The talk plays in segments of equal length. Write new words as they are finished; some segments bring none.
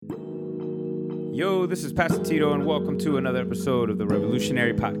Yo, this is Pastor Tito, and welcome to another episode of the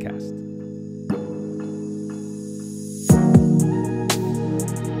Revolutionary Podcast.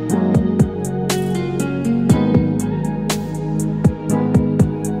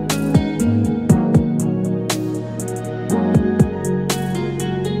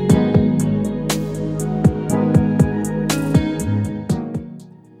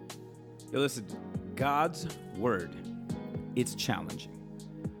 Yo, listen, God's Word, it's challenging.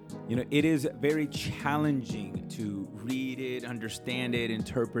 You know, it is very challenging to read it, understand it,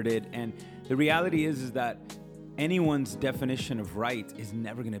 interpret it. And the reality is that anyone's definition of right is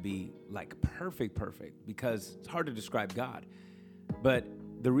never going to be like perfect, because it's hard to describe God. But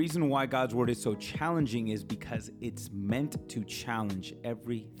the reason why God's word is so challenging is because it's meant to challenge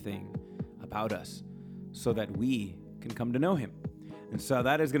everything about us so that we can come to know him. And so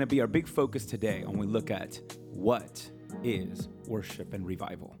that is going to be our big focus today when we look at what is worship and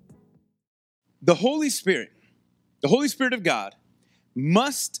revival. The Holy Spirit of God,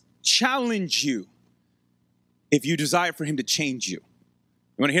 must challenge you if you desire for him to change you.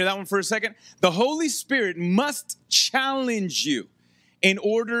 You want to hear that one for a second? The Holy Spirit must challenge you in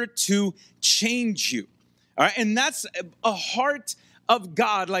order to change you. All right, and that's a heart of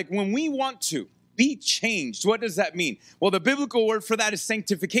God. Like when we want to be changed, what does that mean? Well, the biblical word for that is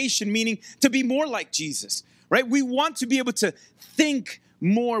sanctification, meaning to be more like Jesus, right? We want to be able to think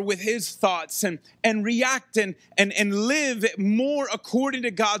more with his thoughts and react and live more according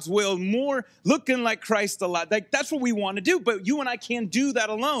to God's will, more looking like Christ a lot. Like that's what we want to do, but you and I can't do that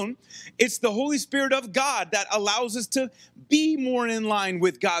alone. It's the Holy Spirit of God that allows us to be more in line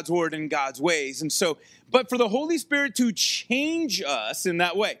with God's word and God's ways. And so, but for the Holy Spirit to change us in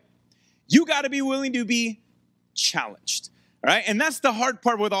that way, you got to be willing to be challenged, all right? And that's the hard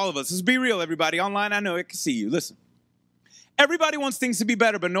part with all of us. Let's be real, everybody. Online, I know I can see you. Listen. Everybody wants things to be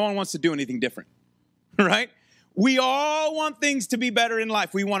better, but no one wants to do anything different, right? We all want things to be better in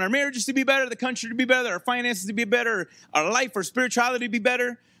life. We want our marriages to be better, the country to be better, our finances to be better, our life, our spirituality to be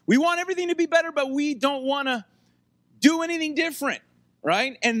better. We want everything to be better, but we don't want to do anything different,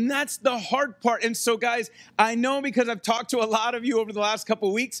 right? And that's the hard part. And so, guys, I know because I've talked to a lot of you over the last couple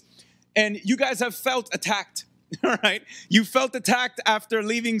of weeks, and you guys have felt attacked. All right. You felt attacked after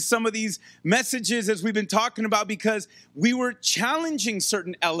leaving some of these messages as we've been talking about because we were challenging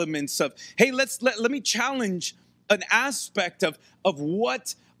certain elements of, hey, let me challenge an aspect of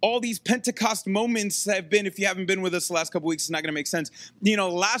what all these Pentecost moments have been. If you haven't been with us the last couple of weeks, it's not going to make sense. You know,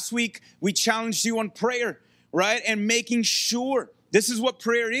 last week we challenged you on prayer, right? And making sure this is what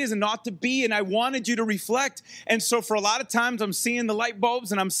prayer is and ought to be. And I wanted you to reflect. And so for a lot of times I'm seeing the light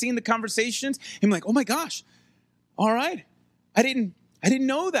bulbs and I'm seeing the conversations. I'm like, oh my gosh. All right. I didn't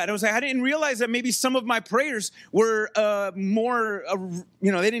know that. I didn't realize that maybe some of my prayers were more,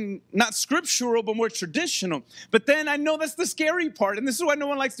 not scriptural, but more traditional. But then I know that's the scary part. And this is why no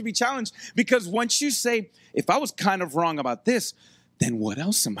one likes to be challenged. Because once you say, if I was kind of wrong about this, then what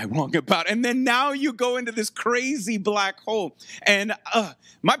else am I wrong about? And then now you go into this crazy black hole. And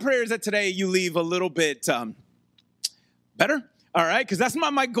my prayer is that today you leave a little bit better. All right, because that's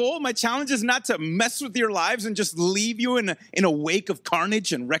not my goal. My challenge is not to mess with your lives and just leave you in a wake of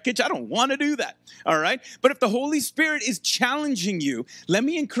carnage and wreckage. I don't want to do that, all right? But if the Holy Spirit is challenging you, let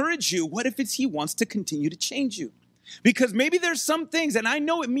me encourage you. What if he wants to continue to change you? Because maybe there's some things, and I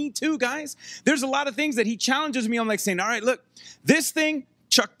know it, me too, guys. There's a lot of things that he challenges me on, like saying, all right, look, this thing,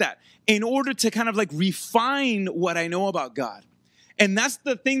 chuck that, in order to kind of like refine what I know about God. And that's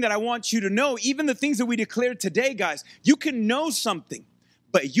the thing that I want you to know. Even the things that we declared today, guys, you can know something,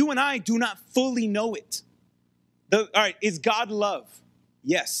 but you and I do not fully know it. All right, is God love?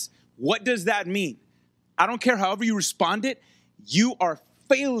 Yes. What does that mean? I don't care however you respond it, you are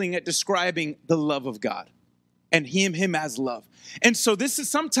failing at describing the love of God and him as love. And so this is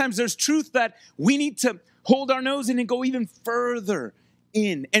sometimes there's truth that we need to hold our nose in and go even further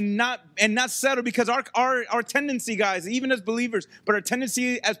in and not settle, because our tendency, guys, even as believers, but our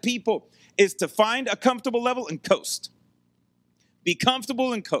tendency as people is to find a comfortable level and coast. Be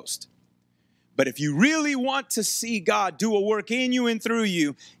comfortable and coast. But if you really want to see God do a work in you and through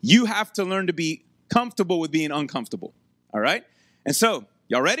you, you have to learn to be comfortable with being uncomfortable. All right? And so,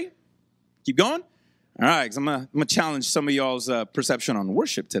 y'all ready? Keep going? All right, because I'm gonna challenge some of y'all's perception on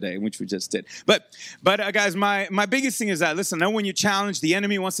worship today, which we just did. But guys, my biggest thing is that, listen, I know when you challenge, the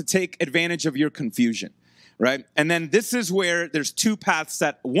enemy wants to take advantage of your confusion, right? And then this is where there's two paths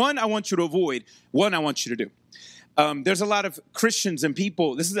that, one, I want you to avoid, one, I want you to do. There's a lot of Christians and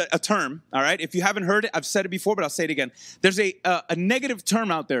people. This is a term, all right? If you haven't heard it, I've said it before, but I'll say it again. There's a negative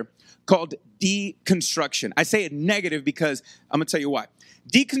term out there called deconstruction. I say it negative because I'm going to tell you why.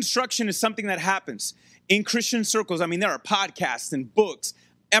 Deconstruction is something that happens in Christian circles. I mean, there are podcasts and books.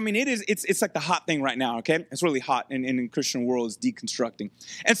 I mean, it's like the hot thing right now, okay? It's really hot in Christian world is deconstructing.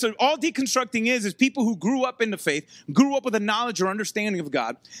 And so all deconstructing is people who grew up in the faith, grew up with a knowledge or understanding of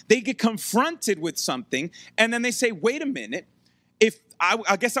God. They get confronted with something, and then they say, wait a minute, if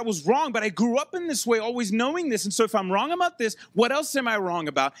I guess I was wrong, but I grew up in this way, always knowing this. And so if I'm wrong about this, what else am I wrong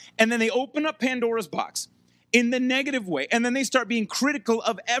about? And then they open up Pandora's box in the negative way. And then they start being critical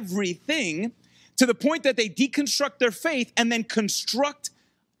of everything to the point that they deconstruct their faith and then construct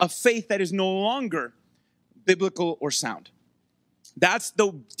a faith that is no longer biblical or sound. That's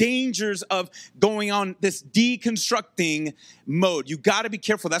the dangers of going on this deconstructing mode. You got to be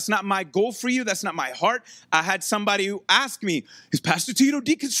careful. That's not my goal for you. That's not my heart. I had somebody who asked me, is Pastor Tito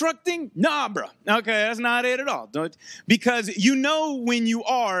deconstructing? Nah, bro. Okay, that's not it at all. Because you know when you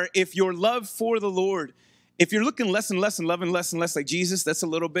are, if your love for the Lord, if you're looking less and less and loving less and less like Jesus, that's a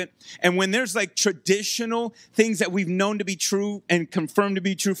little bit. And when there's like traditional things that we've known to be true and confirmed to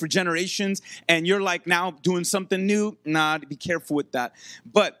be true for generations, and you're like now doing something new, nah, be careful with that.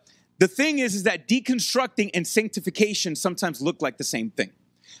 But the thing is that deconstructing and sanctification sometimes look like the same thing.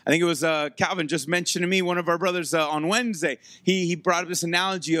 I think it was Calvin just mentioned to me, one of our brothers on Wednesday, he brought up this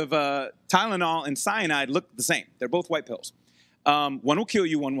analogy of Tylenol and cyanide look the same. They're both white pills. One will kill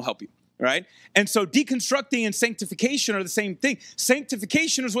you, one will help you. Right? And so deconstructing and sanctification are the same thing.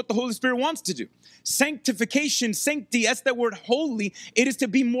 Sanctification is what the Holy Spirit wants to do. Sanctification, sancti, that's that word holy. It is to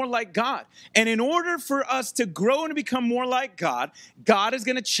be more like God. And in order for us to grow and to become more like God, God is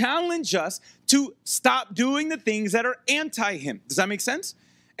going to challenge us to stop doing the things that are anti-Him. Does that make sense?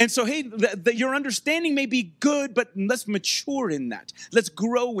 And so, hey, your understanding may be good, but let's mature in that. Let's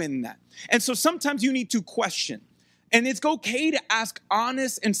grow in that. And so sometimes you need to question. And it's okay to ask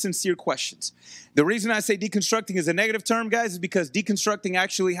honest and sincere questions. The reason I say deconstructing is a negative term, guys, is because deconstructing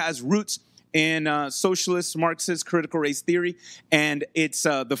actually has roots in socialist, Marxist, critical race theory. And it's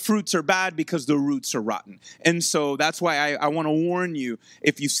the fruits are bad because the roots are rotten. And so that's why I want to warn you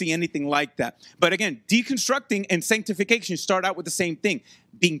if you see anything like that. But again, deconstructing and sanctification start out with the same thing,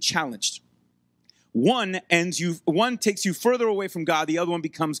 being challenged. One takes you further away from God. The other one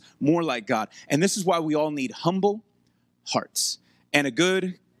becomes more like God. And this is why we all need humble hearts and a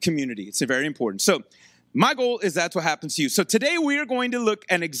good community. It's very important. So my goal is that's what happens to you. So today we are going to look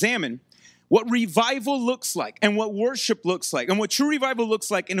and examine what revival looks like and what worship looks like and what true revival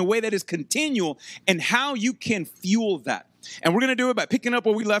looks like in a way that is continual and how you can fuel that. And we're going to do it by picking up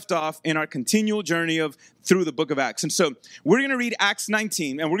where we left off in our continual journey through the book of Acts. And so we're going to read Acts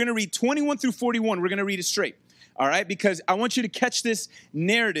 19 and we're going to read 21 through 41. We're going to read it straight. All right, because I want you to catch this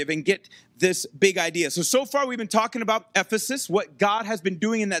narrative and get this big idea. So far we've been talking about Ephesus, what God has been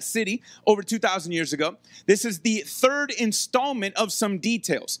doing in that city over 2,000 years ago. This is the third installment of some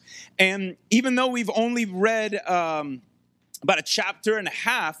details. And even though we've only read about a chapter and a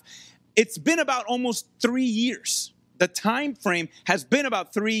half, it's been about almost 3 years. The time frame has been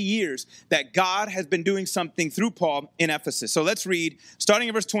about 3 years that God has been doing something through Paul in Ephesus. So let's read, starting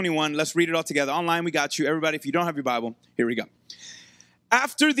at verse 21. Let's read it all together. Online, we got you. Everybody, if you don't have your Bible, here we go.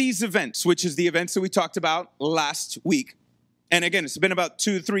 After these events, which is the events that we talked about last week, and again, it's been about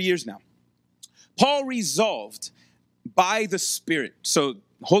 2 to 3 years now, Paul resolved by the Spirit. So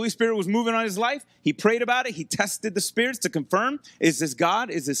Holy Spirit was moving on his life. He prayed about it. He tested the spirits to confirm, is this God?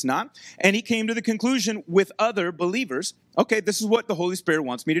 Is this not? And he came to the conclusion with other believers, okay, this is what the Holy Spirit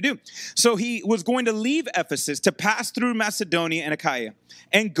wants me to do. So he was going to leave Ephesus to pass through Macedonia and Achaia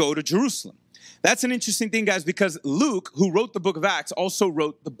and go to Jerusalem. That's an interesting thing, guys, because Luke, who wrote the book of Acts, also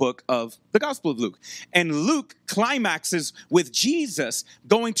wrote the book of the Gospel of Luke. And Luke climaxes with Jesus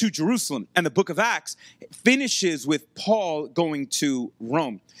going to Jerusalem. And the book of Acts finishes with Paul going to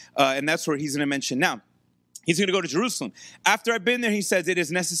Rome. And that's where he's going to mention now. He's going to go to Jerusalem. After I've been there, he says, it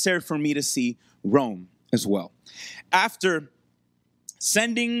is necessary for me to see Rome as well. After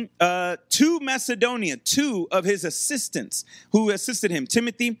sending to Macedonia 2 of his assistants who assisted him,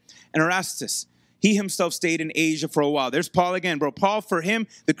 Timothy and Erastus. He himself stayed in Asia for a while. There's Paul again, bro. Paul, for him,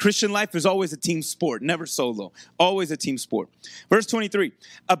 the Christian life is always a team sport, never solo, always a team sport. Verse 23,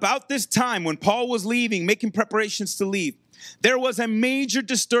 about this time when Paul was leaving, making preparations to leave, there was a major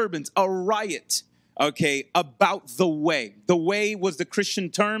disturbance, a riot, okay, about the way. The way was the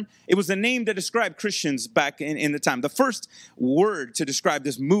Christian term. It was a name that described Christians back in the time. The first word to describe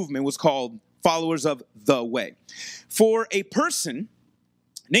this movement was called followers of the way. For a person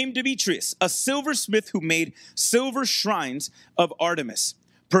named Demetrius, a silversmith who made silver shrines of Artemis,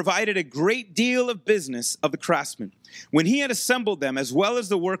 provided a great deal of business of the craftsmen. When he had assembled them, as well as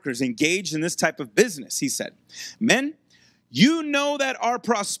the workers engaged in this type of business, he said, "Men, you know that our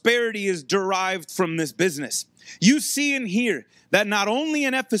prosperity is derived from this business. You see and hear that not only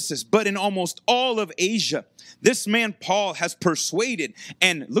in Ephesus, but in almost all of Asia, this man Paul has persuaded,"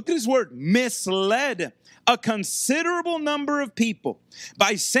 and look at his word, misled a considerable number of people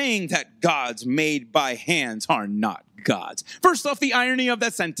by saying that gods made by hands are not gods. First off, the irony of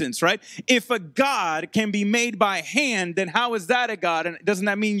that sentence, right? If a god can be made by hand, then how is that a god? And doesn't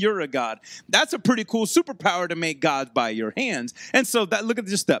that mean you're a god? That's a pretty cool superpower to make gods by your hands. And so that, look at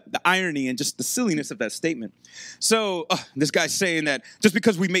just the irony and just the silliness of that statement. So this guy's saying that just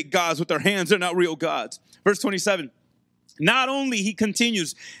because we make gods with our hands, they're not real gods. Verse 27. Not only, he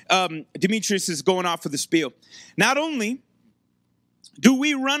continues, Demetrius is going off for the spiel. Not only do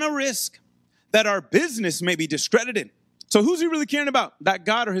we run a risk that our business may be discredited. So who's he really caring about? That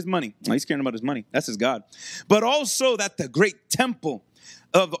God or his money? Well, he's caring about his money. That's his God. But also that the great temple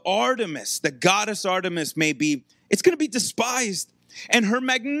of Artemis, the goddess Artemis, it's going to be despised. And her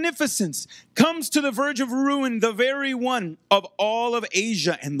magnificence comes to the verge of ruin, the very one of all of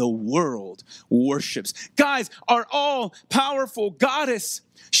Asia and the world worships. Guys, our all-powerful goddess,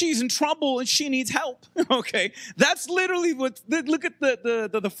 she's in trouble and she needs help. Okay, that's literally look at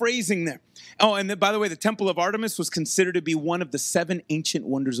the phrasing there. Oh, and then, by the way, the Temple of Artemis was considered to be one of the 7 ancient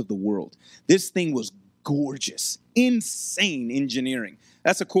wonders of the world. This thing was gorgeous, insane engineering.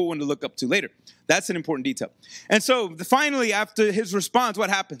 That's a cool one to look up to later. That's an important detail. And so finally, after his response,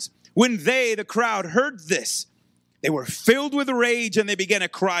 what happens? When they, the crowd, heard this, they were filled with rage and they began to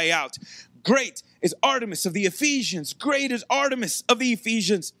cry out, "Great is Artemis of the Ephesians! Great is Artemis of the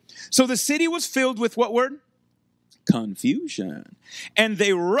Ephesians!" So the city was filled with what word? Confusion. And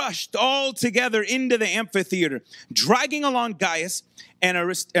they rushed all together into the amphitheater, dragging along Gaius and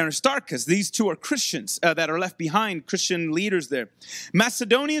Aristarchus. These two are Christians that are left behind, Christian leaders there.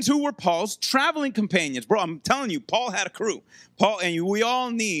 Macedonians who were Paul's traveling companions. Bro, I'm telling you, Paul had a crew. We all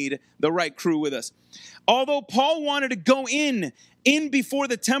need the right crew with us. Although Paul wanted to go in before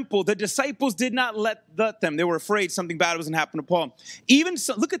the temple, the disciples did not let them. They were afraid something bad was going to happen to Paul.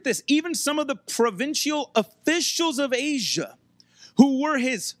 Look at this, even some of the provincial officials of Asia who were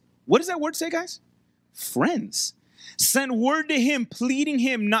his, what does that word say, guys? Friends. Sent word to him, pleading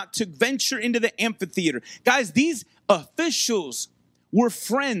him not to venture into the amphitheater. Guys, these officials were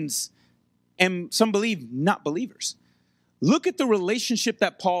friends and some believe not believers. Look at the relationship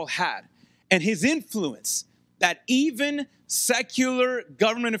that Paul had and his influence that even secular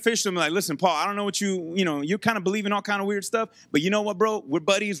government officials are like, "Listen, Paul, I don't know what you kind of believe in all kind of weird stuff, but you know what, bro? We're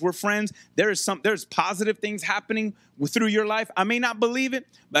buddies, we're friends. There's positive things happening through your life. I may not believe it,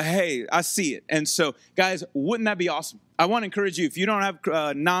 but hey, I see it." And so, guys, wouldn't that be awesome? I want to encourage you, if you don't have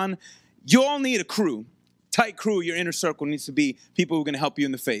you all need a crew, tight crew. Your inner circle needs to be people who are going to help you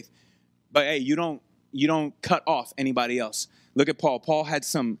in the faith. But hey, you don't cut off anybody else. Look at Paul. Paul had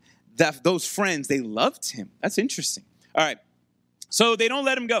those friends, they loved him. That's interesting. All right. So they don't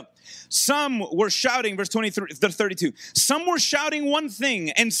let him go. Some were shouting, verse 32. Some were shouting one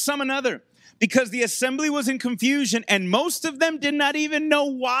thing and some another, because the assembly was in confusion and most of them did not even know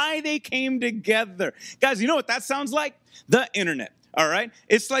why they came together. Guys, you know what that sounds like? The internet. All right.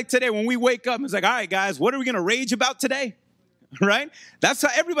 It's like today when we wake up, it's like, all right, guys, what are we going to rage about today? Right? That's how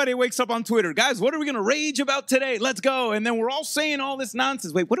everybody wakes up on Twitter. Guys, what are we going to rage about today? Let's go. And then we're all saying all this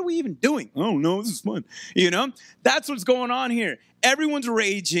nonsense. Wait, what are we even doing? Oh, no, this is fun. That's what's going on here. Everyone's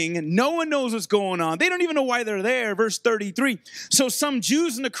raging and no one knows what's going on. They don't even know why they're there. Verse 33. So some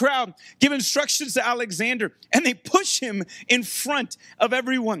Jews in the crowd give instructions to Alexander and they push him in front of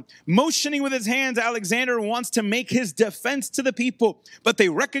everyone. Motioning with his hands, Alexander wants to make his defense to the people, but they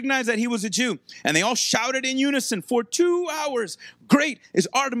recognize that he was a Jew. And they all shouted in unison for 2 hours, "Great is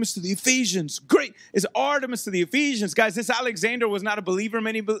Artemis to the Ephesians. Great is Artemis to the Ephesians." Guys, this Alexander was not a believer,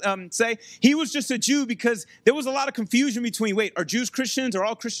 many say. He was just a Jew because there was a lot of confusion between, are Jews Christians? Are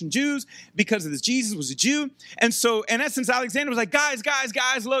all Christian Jews? Because of this, Jesus was a Jew. And so, in essence, Alexander was like, guys,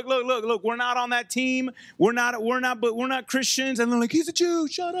 look, we're not on that team. We're not Christians. And they're like, "He's a Jew.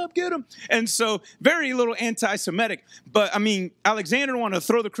 Shut up, get him." And so, very little anti-Semitic. But, Alexander wanted to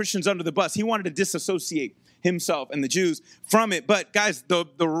throw the Christians under the bus. He wanted to disassociate himself and the Jews from it. But guys,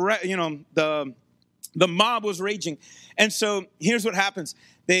 the mob was raging. And so here's what happens.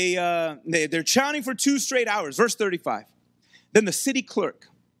 They're shouting for 2 straight hours. Verse 35. Then the city clerk,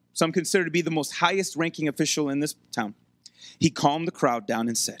 some consider to be the most highest ranking official in this town, he calmed the crowd down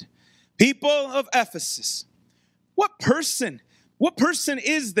and said, "People of Ephesus, what person What person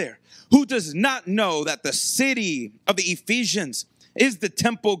is there who does not know that the city of the Ephesians is the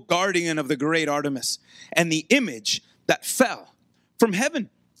temple guardian of the great Artemis and the image that fell from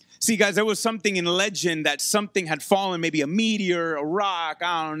heaven? See, guys, there was something in legend that something had fallen, maybe a meteor, a rock,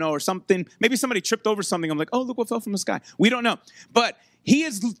 I don't know, or something. Maybe somebody tripped over something. I'm like, oh, look what fell from the sky. We don't know. But he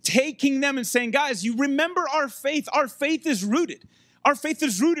is taking them and saying, guys, you remember our faith. Our faith is rooted. Our faith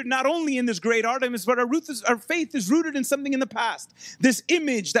is rooted not only in this great Artemis, but our faith is rooted in something in the past. This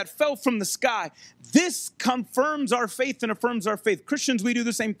image that fell from the sky, this confirms our faith and affirms our faith. Christians, we do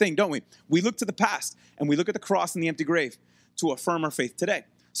the same thing, don't we? We look to the past and we look at the cross and the empty grave to affirm our faith today.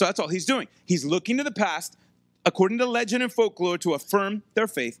 So that's all he's doing. He's looking to the past, according to legend and folklore, to affirm their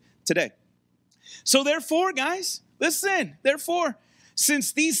faith today. So therefore, guys, listen, therefore,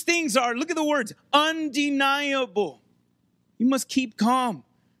 since these things are, look at the words, undeniable, you must keep calm.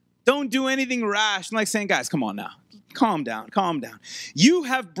 Don't do anything rash. Like saying, guys, come on now. Calm down, calm down. You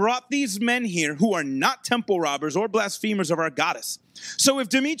have brought these men here who are not temple robbers or blasphemers of our goddess. So if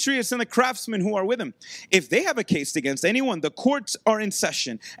Demetrius and the craftsmen who are with him, if they have a case against anyone, the courts are in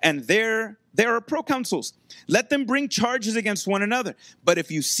session and there are proconsuls. Let them bring charges against one another. But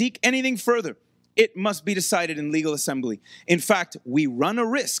if you seek anything further, it must be decided in legal assembly. In fact, we run a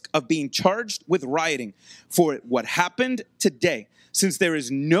risk of being charged with rioting for what happened today, since there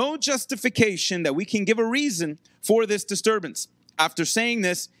is no justification that we can give a reason for this disturbance. After saying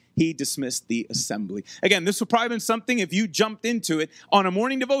this, he dismissed the assembly. Again, this would probably have been something if you jumped into it on a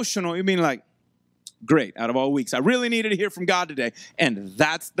morning devotional, you'd be like, great, out of all weeks, I really needed to hear from God today. And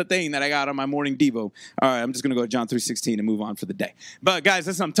that's the thing that I got on my morning devo. All right, I'm just going to go to John 3:16 and move on for the day. But guys,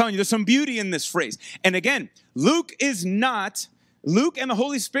 listen, I'm telling you, there's some beauty in this phrase. And again, Luke and the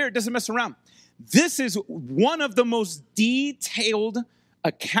Holy Spirit doesn't mess around. This is one of the most detailed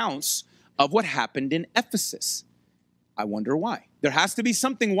accounts of what happened in Ephesus. I wonder why. There has to be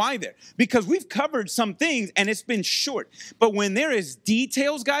something why there. Because we've covered some things and it's been short. But when there is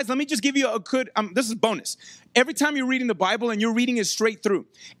details, guys, let me just give you a good, this is bonus. Every time you're reading the Bible and you're reading it straight through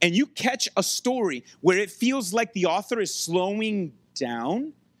and you catch a story where it feels like the author is slowing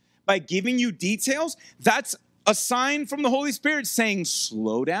down by giving you details, that's a sign from the Holy Spirit saying,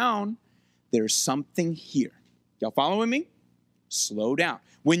 slow down. There's something here. Y'all following me? Slow down.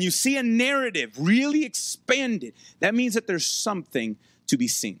 When you see a narrative really expanded, that means that there's something to be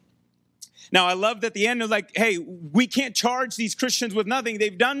seen. Now, I love that the end of like, hey, we can't charge these Christians with nothing.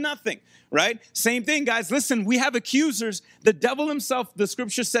 They've done nothing, right? Same thing, guys. Listen, we have accusers. The devil himself, the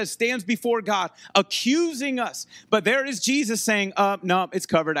scripture says, stands before God accusing us. But there is Jesus saying, no, it's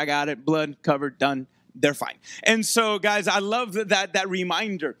covered. I got it. Blood covered, done. They're fine. And so, guys, I love that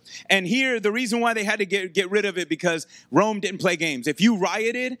reminder. And here, the reason why they had to get rid of it, because Rome didn't play games. If you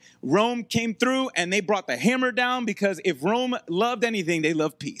rioted, Rome came through and they brought the hammer down, because if Rome loved anything, they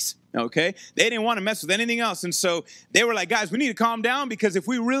loved peace. Okay? They didn't want to mess with anything else. And so they were like, guys, we need to calm down, because if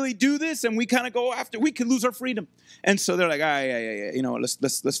we really do this and we kind of go after, we could lose our freedom. And so they're like, yeah, you know,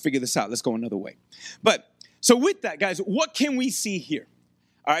 let's figure this out. Let's go another way. But so with that, guys, what can we see here?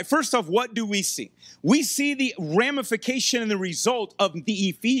 All right, first off, what do we see? We see the ramification and the result of the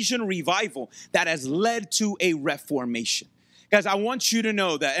Ephesian revival that has led to a reformation. Guys, I want you to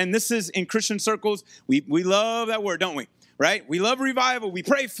know that, and this is in Christian circles, we love that word, don't we? Right? We love revival. We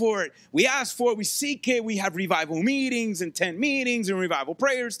pray for it. We ask for it. We seek it. We have revival meetings and tent meetings and revival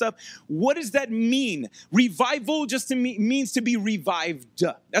prayer stuff. What does that mean? Revival just means to be revived.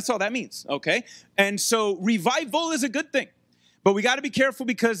 That's all that means, okay? And so revival is a good thing. But we got to be careful,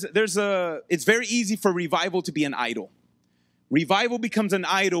 because it's very easy for revival to be an idol. Revival becomes an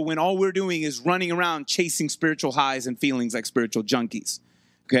idol when all we're doing is running around chasing spiritual highs and feelings like spiritual junkies.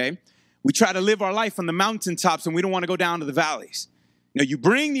 Okay? We try to live our life on the mountaintops and we don't want to go down to the valleys. You know, you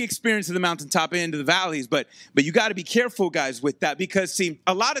bring the experience of the mountaintop into the valleys, but you got to be careful, guys, with that, because see,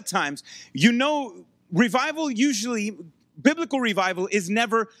 a lot of times, you know, biblical revival is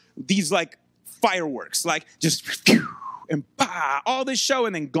never these like fireworks, like just and all this show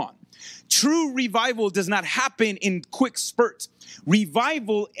and then gone. True revival does not happen in quick spurts.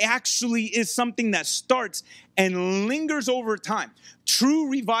 Revival actually is something that starts and lingers over time. True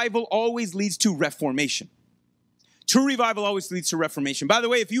revival always leads to reformation. True revival always leads to reformation. By the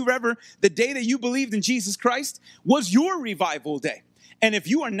way, if the day that you believed in Jesus Christ was your revival day. And if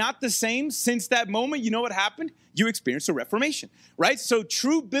you are not the same since that moment, you know what happened? You experienced a reformation, right? So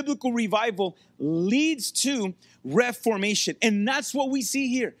true biblical revival leads to reformation. And that's what we see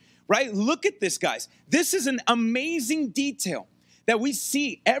here, right? Look at this, guys. This is an amazing detail that we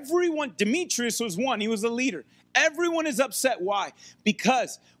see. Everyone, Demetrius was one. He was a leader. Everyone is upset. Why?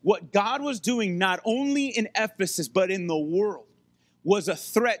 Because what God was doing not only in Ephesus, but in the world, was a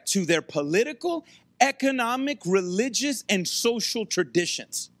threat to their political, economic, religious, and social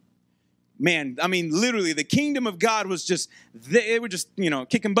traditions. Man, I mean, literally, the kingdom of God was just, they were just,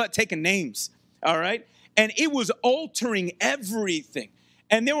 kicking butt, taking names, all right? And it was altering everything.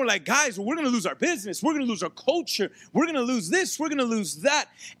 And they were like, guys, we're going to lose our business. We're going to lose our culture. We're going to lose this. We're going to lose that.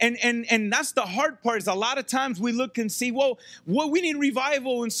 And that's the hard part is a lot of times we look and see, well, we need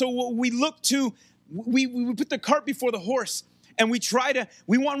revival. And so what we look to, we put the cart before the horse. And we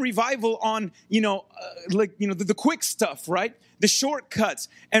want revival on, the quick stuff, right? The shortcuts.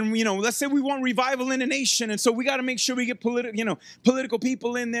 And, let's say we want revival in a nation. And so we got to make sure we get political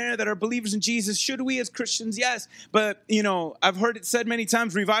people in there that are believers in Jesus. Should we as Christians? Yes. But, I've heard it said many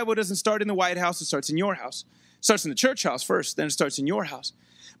times, revival doesn't start in the White House. It starts in your house. It starts in the church house first, then it starts in your house.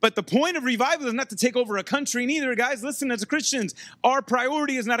 But the point of revival is not to take over a country neither, guys. Listen, as Christians, our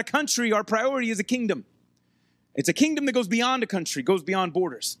priority is not a country. Our priority is a kingdom. It's a kingdom that goes beyond a country, goes beyond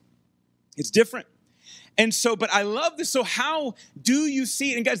borders. It's different. And so, but I love this. So how do you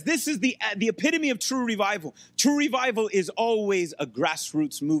see it? And guys, this is the epitome of true revival. True revival is always a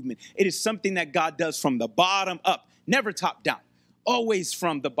grassroots movement. It is something that God does from the bottom up, never top down. Always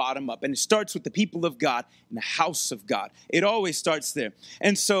from the bottom up. And it starts with the people of God in the house of God. It always starts there.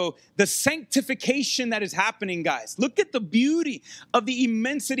 And so the sanctification that is happening, guys, look at the beauty of the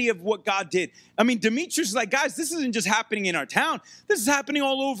immensity of what God did. I mean, Demetrius is like, guys, this isn't just happening in our town. This is happening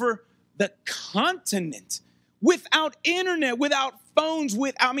all over the continent. Without internet, without phones,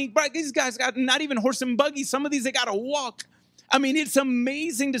 these guys got not even horse and buggy. Some of these, they got to walk. I mean, it's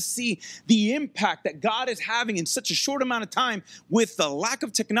amazing to see the impact that God is having in such a short amount of time with the lack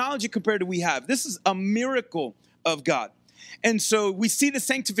of technology compared to we have. This is a miracle of God. And so we see the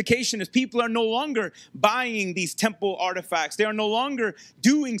sanctification as people are no longer buying these temple artifacts. They are no longer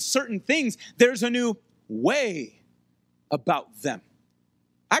doing certain things. There's a new way about them.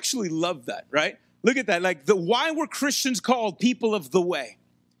 I actually love that, right? Look at that. Why were Christians called people of the way?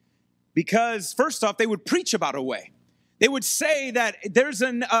 Because first off, they would preach about a way. They would say that there's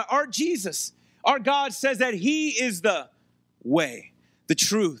our Jesus, our God says that he is the way, the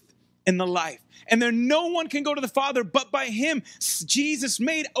truth, and the life. And there no one can go to the Father but by him. Jesus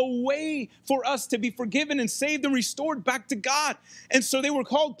made a way for us to be forgiven and saved and restored back to God. And so they were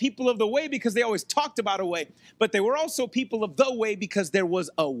called people of the way because they always talked about a way. But they were also people of the way because there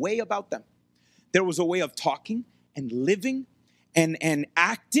was a way about them. There was a way of talking and living and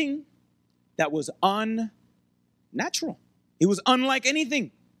acting that was unnatural. It was unlike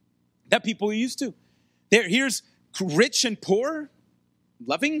anything that people are used to. Here's rich and poor,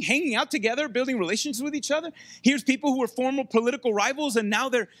 loving, hanging out together, building relationships with each other. Here's people who were former political rivals and now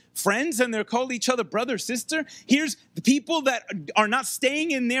they're friends and they're called each other brother, sister. Here's the people that are not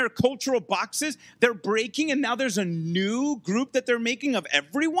staying in their cultural boxes. They're breaking and now there's a new group that they're making of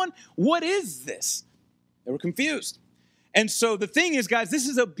everyone. What is this? They were confused. And so the thing is, guys, this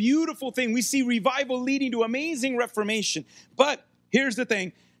is a beautiful thing. We see revival leading to amazing reformation. But here's the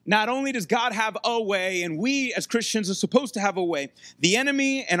thing. Not only does God have a way, and we as Christians are supposed to have a way, the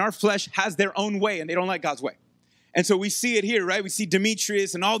enemy and our flesh has their own way, and they don't like God's way. And so we see it here, right? We see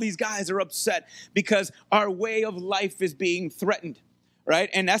Demetrius and all these guys are upset because our way of life is being threatened, right?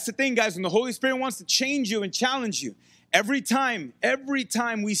 And that's the thing, guys. When the Holy Spirit wants to change you and challenge you, every time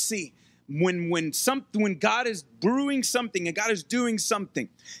we see when God is brewing something and God is doing something,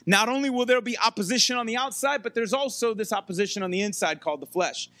 not only will there be opposition on the outside, but there's also this opposition on the inside called the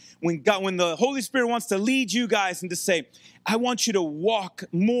flesh. When the Holy Spirit wants to lead you guys and to say, I want you to walk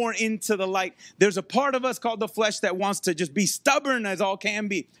more into the light, there's a part of us called the flesh that wants to just be stubborn as all can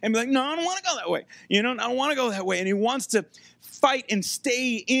be and be like, no, I don't want to go that way. I don't want to go that way. And he wants to fight and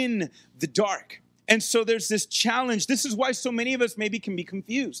stay in the dark. And so there's this challenge. This is why so many of us maybe can be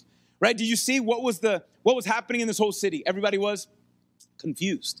confused. Right? Did you see what was happening in this whole city? Everybody was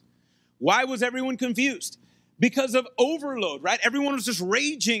confused. Why was everyone confused? Because of overload, right? Everyone was just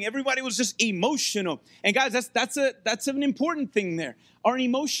raging. Everybody was just emotional. And guys, that's an important thing there. Our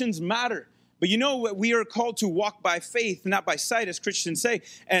emotions matter. But we are called to walk by faith, not by sight, as Christians say,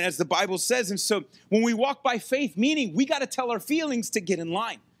 and as the Bible says. And so when we walk by faith, meaning we got to tell our feelings to get in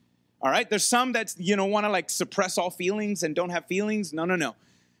line. All right? There's some that want to suppress all feelings and don't have feelings. No.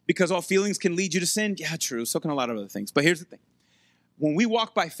 Because all feelings can lead you to sin. Yeah, true. So can a lot of other things. But here's the thing. When we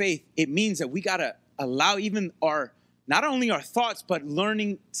walk by faith, it means that we got to allow even not only our thoughts, but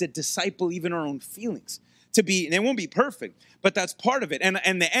learning to disciple even our own feelings. They won't be perfect, but that's part of it.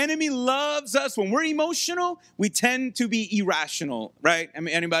 And the enemy loves us. When we're emotional, we tend to be irrational, right? I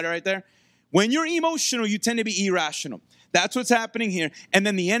mean, anybody right there? When you're emotional, you tend to be irrational. That's what's happening here. And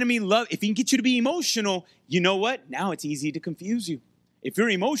then the enemy if he can get you to be emotional, you know what? Now it's easy to confuse you. If you're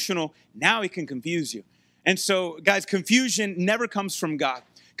emotional, now it can confuse you. And so, guys, confusion never comes from God.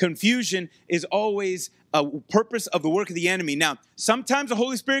 Confusion is always a purpose of the work of the enemy. Now, sometimes the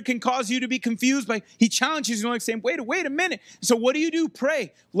Holy Spirit can cause you to be confused, but he challenges you, like saying, wait a minute. So what do?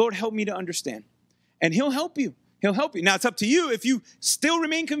 Pray, Lord, help me to understand. And he'll help you. He'll help you. Now, it's up to you. If you still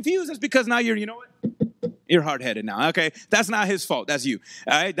remain confused, that's because now you're hard-headed now. Okay, that's not his fault. That's you.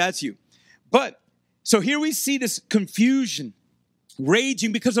 All right, that's you. But, so here we see this confusion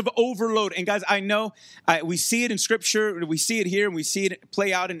raging because of overload. And guys, I know we see it in Scripture, we see it here, and we see it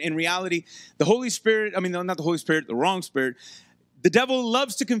play out in reality. The Holy Spirit, not the Holy Spirit, the wrong spirit. The devil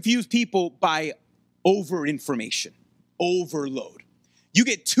loves to confuse people by over-information, overload. You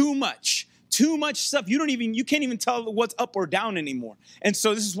get too much stuff. You can't even tell what's up or down anymore. And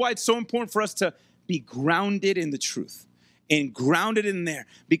so this is why it's so important for us to be grounded in the truth. And grounded in there,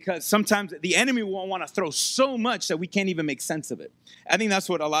 because sometimes the enemy will want to throw so much that we can't even make sense of it. I think that's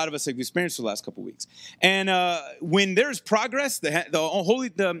what a lot of us have experienced the last couple of weeks. And when there's progress,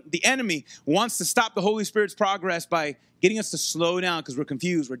 the enemy wants to stop the Holy Spirit's progress by getting us to slow down because we're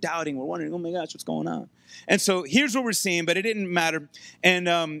confused, we're doubting, we're wondering, oh my gosh, what's going on? And so here's what we're seeing, but it didn't matter.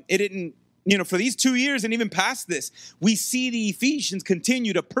 And it didn't, for these 2 years and even past this, we see the Ephesians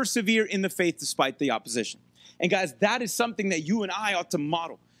continue to persevere in the faith despite the opposition. And guys, that is something that you and I ought to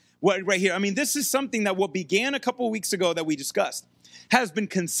model right here. This is something that what began a couple of weeks ago that we discussed has been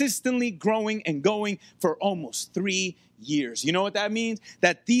consistently growing and going for almost 3 years. You know what that means?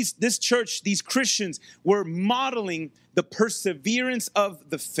 That this church, these Christians were modeling the perseverance of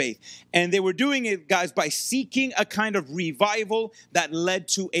the faith. And they were doing it, guys, by seeking a kind of revival that led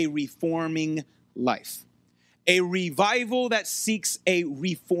to a reforming life. A revival that seeks a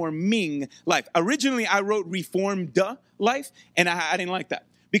reforming life. Originally, I wrote reformed life, and I didn't like that.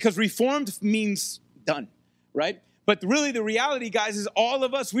 Because reformed means done, right? But really, the reality, guys, is all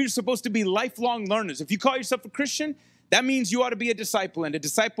of us, we're supposed to be lifelong learners. If you call yourself a Christian, that means you ought to be a disciple, and a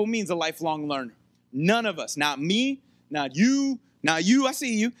disciple means a lifelong learner. None of us, not me, not you, I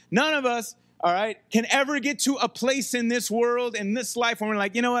see you, none of us, all right, can ever get to a place in this world, in this life, where we're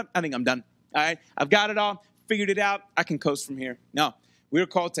like, you know what, I think I'm done, all right? I've got it all. Figured it out, I can coast from here. No, we're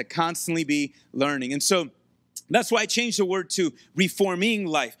called to constantly be learning. And so that's why I changed the word to reforming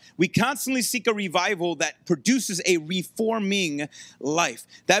life. We constantly seek a revival that produces a reforming life.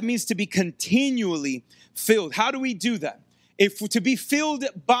 That means to be continually filled. How do we do that? If to be filled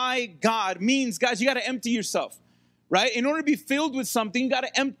by God means, guys, you got to empty yourself, right? In order to be filled with something, you got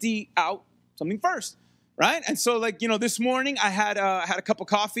to empty out something first. Right? And so, this morning I had a cup of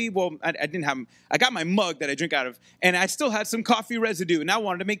coffee. Well, I got my mug that I drink out of, and I still had some coffee residue, and I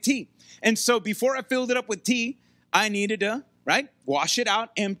wanted to make tea. And so before I filled it up with tea, I needed to, wash it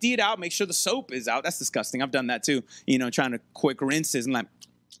out, empty it out, make sure the soap is out. That's disgusting. I've done that too, trying to quick rinses and all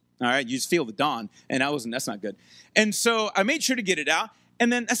right, you just feel the dawn, and that's not good. And so I made sure to get it out.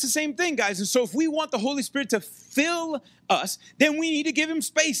 And then that's the same thing, guys. And so if we want the Holy Spirit to fill us, then we need to give him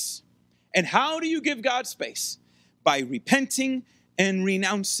space. And how do you give God space? By repenting and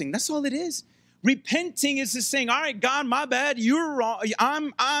renouncing. That's all it is. Repenting is just saying, all right, God, my bad. You're wrong.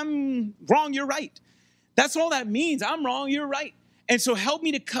 I'm wrong. You're right. That's all that means. I'm wrong. You're right. And so help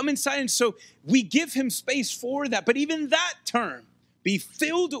me to come inside. And so we give him space for that. But even that term, be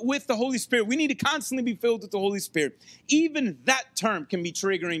filled with the Holy Spirit. We need to constantly be filled with the Holy Spirit. Even that term can be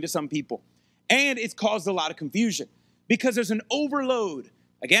triggering to some people. And it's caused a lot of confusion because there's an overload.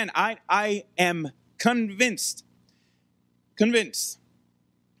 Again, I am convinced,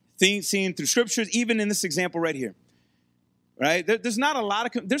 seeing through scriptures, even in this example right here, right? There's not a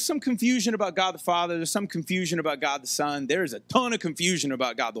lot of, there's some confusion about God the Father. There's some confusion about God the Son. There's a ton of confusion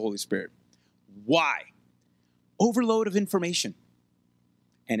about God the Holy Spirit. Why? Overload of information.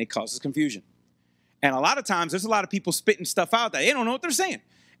 And it causes confusion. And a lot of times, there's a lot of people spitting stuff out that they don't know what they're saying.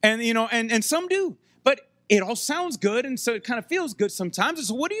 And, and some do. But it all sounds good, and so it kind of feels good sometimes. And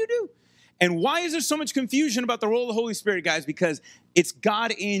so what do you do? And why is there so much confusion about the role of the Holy Spirit, guys? Because it's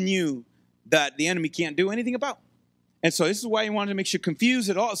God in you that the enemy can't do anything about. And so this is why he wanted to make you confused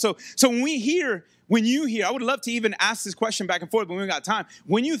at all. So when you hear, I would love to even ask this question back and forth, but we haven't got time.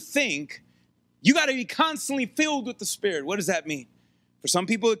 When you think you got to be constantly filled with the Spirit, what does that mean? For some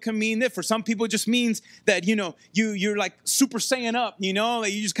people, it can mean that. For some people, it just means that, you're like super Saiyan up,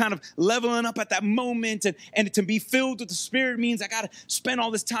 like you're just kind of leveling up at that moment. And to be filled with the Spirit means I got to spend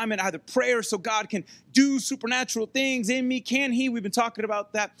all this time in either prayer so God can do supernatural things in me. Can he? We've been talking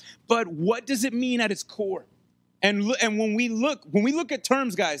about that. But what does it mean at its core? And when we look at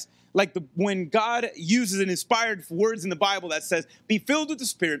terms, guys, like when God uses an inspired words in the Bible that says, be filled with the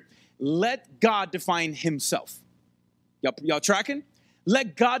Spirit, let God define himself. Y'all tracking?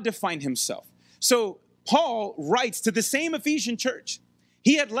 let God define himself. So Paul writes to the same Ephesian church.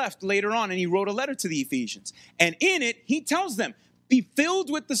 He had left later on and he wrote a letter to the Ephesians. And in it, he tells them, be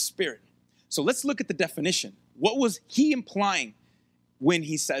filled with the Spirit. So let's look at the definition. What was he implying when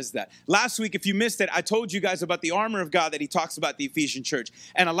he says that? Last week, if you missed it, I told you guys about the armor of God that he talks about the Ephesian church.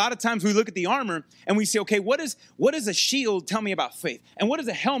 And a lot of times we look at the armor and we say, okay, what is a shield tell me about faith? And what is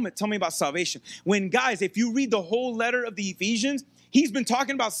a helmet tell me about salvation? When guys, if you read the whole letter of the Ephesians, he's been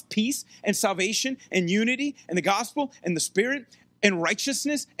talking about peace and salvation and unity and the gospel and the Spirit and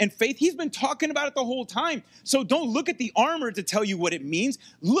righteousness and faith. He's been talking about it the whole time. So don't look at the armor to tell you what it means.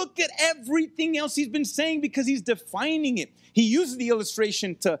 Look at everything else he's been saying because he's defining it. He uses the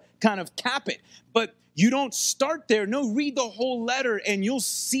illustration to kind of cap it. But you don't start there. No, read the whole letter and you'll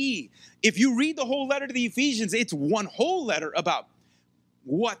see. If you read the whole letter to the Ephesians, it's one whole letter about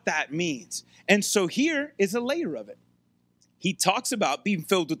what that means. And so here is a layer of it. He talks about being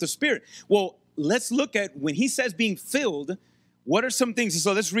filled with the Spirit. Well, let's look at when he says being filled, what are some things?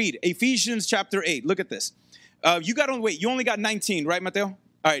 So let's read Ephesians chapter 8. Look at this. You only got 19, right, Mateo?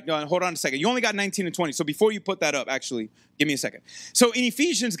 All right, hold on a second. You only got 19 and 20. So before you put that up, actually, give me a second. So in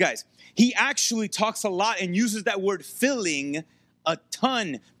Ephesians, guys, he actually talks a lot and uses that word filling a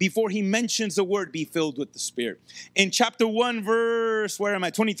ton before he mentions the word be filled with the Spirit. In chapter 1, verse,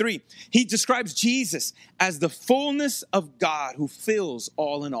 23, he describes Jesus as the fullness of God who fills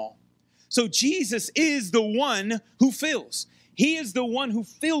all in all. So Jesus is the one who fills. He is the one who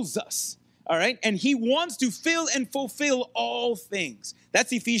fills us, all right? And he wants to fill and fulfill all things.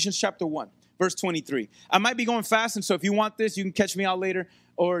 That's Ephesians chapter 1, verse 23. I might be going fast, and so if you want this, you can catch me out later,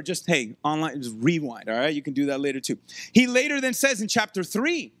 or just, hey, online, just rewind, all right? You can do that later too. He later then says in chapter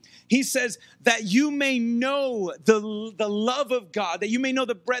 3, he says that you may know the love of God, that you may know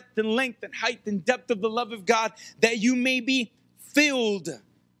the breadth and length and height and depth of the love of God, that you may be filled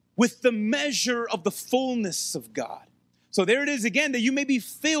with the measure of the fullness of God. So there it is again, that you may be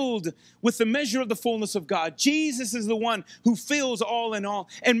filled with the measure of the fullness of God. Jesus is the one who fills all in all.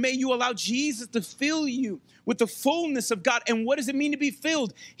 And may you allow Jesus to fill you with the fullness of God. And what does it mean to be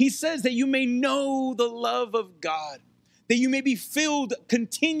filled? He says that you may know the love of God, that you may be filled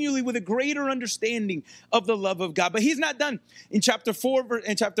continually with a greater understanding of the love of God. But he's not done. In chapter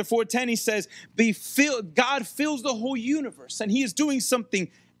 4:10, he says, be filled. God fills the whole universe, and he is doing something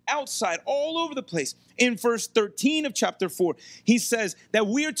outside, all over the place. In verse 13 of chapter 4, he says that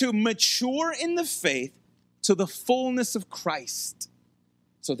we are to mature in the faith to the fullness of Christ.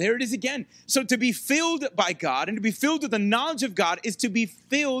 So there it is again. So to be filled by God and to be filled with the knowledge of God is to be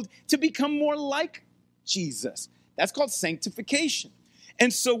filled to become more like Jesus. That's called sanctification.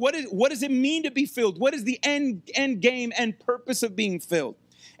 And so what does it mean to be filled? What is the end game and purpose of being filled?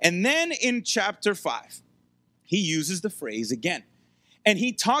 And then in chapter 5, he uses the phrase again. And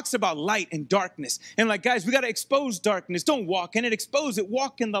he talks about light and darkness. And like, guys, we got to expose darkness. Don't walk in it. Expose it.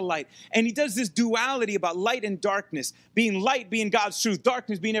 Walk in the light. And he does this duality about light and darkness. Being light being God's truth.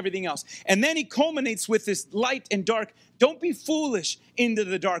 Darkness being everything else. And then he culminates with this light and dark. Don't be foolish into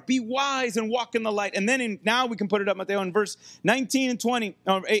the dark. Be wise and walk in the light. And then now we can put it up, Mateo, in verse 19 and 20,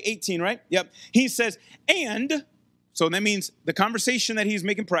 or 18, right? Yep. He says, and, so that means the conversation that he's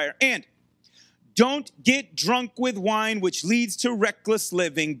making prior, and, don't get drunk with wine, which leads to reckless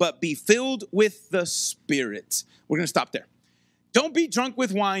living, but be filled with the Spirit. We're going to stop there. Don't be drunk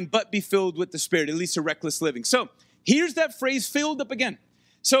with wine, but be filled with the Spirit. It leads to reckless living. So here's that phrase, filled up again.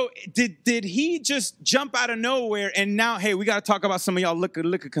 So did he just jump out of nowhere and now, hey, we got to talk about some of y'all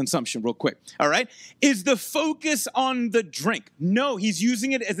liquor consumption real quick, all right? Is the focus on the drink? No, he's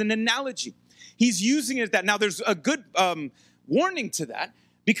using it as an analogy. He's using it as that. Now, there's a good warning to that.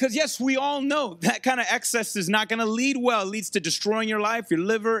 Because, yes, we all know that kind of excess is not going to lead well. It leads to destroying your life, your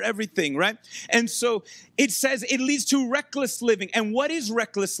liver, everything, right? And so it says it leads to reckless living. And what is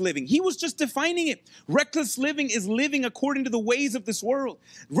reckless living? He was just defining it. Reckless living is living according to the ways of this world.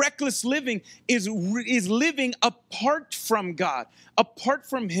 Reckless living is living apart from God, apart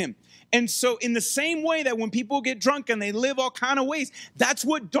from him. And so in the same way that when people get drunk and they live all kind of ways, that's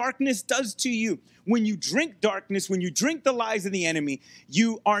what darkness does to you. When you drink darkness, when you drink the lies of the enemy,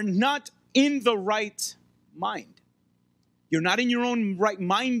 you are not in the right mind. You're not in your own right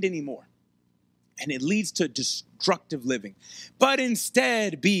mind anymore. And it leads to destructive living. But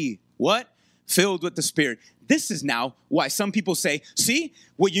instead be what? Filled with the Spirit. This is now why some people say, see,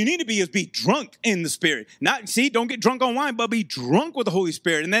 what you need to be is be drunk in the Spirit. Don't get drunk on wine, but be drunk with the Holy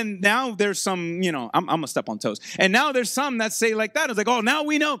Spirit. And then now there's some, I'm going to step on toes. And now there's some that say like that. It's like, oh, now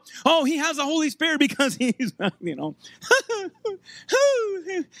we know, he has the Holy Spirit because he's,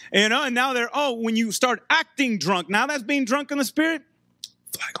 and now when you start acting drunk, now that's being drunk in the Spirit.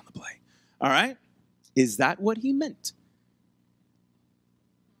 All right? Is that what he meant?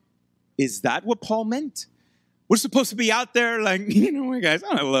 Is that what Paul meant? We're supposed to be out there like, you know what, guys,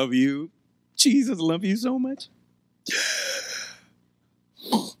 I love you. Jesus, I love you so much.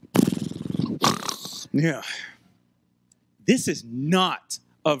 Yeah. This is not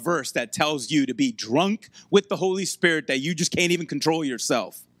a verse that tells you to be drunk with the Holy Spirit, that you just can't even control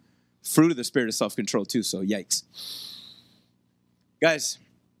yourself. Fruit of the Spirit is self-control too, so yikes. Guys,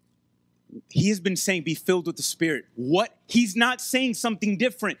 he has been saying be filled with the Spirit. What? He's not saying something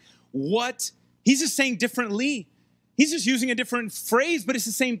different. What? He's just saying differently. He's just using a different phrase, but it's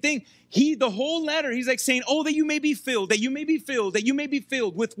the same thing. The whole letter, he's like saying, oh, that you may be filled, that you may be filled, that you may be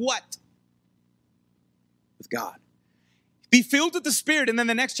filled with what? With God. Be filled with the Spirit. And then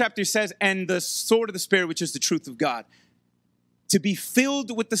the next chapter says, and the sword of the Spirit, which is the truth of God. To be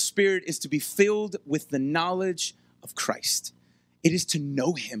filled with the Spirit is to be filled with the knowledge of Christ. It is to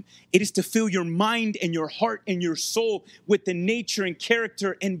know him. It is to fill your mind and your heart and your soul with the nature and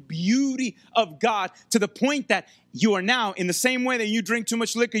character and beauty of God, to the point that you are now, in the same way that you drink too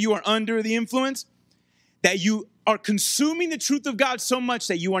much liquor, you are under the influence, that you are consuming the truth of God so much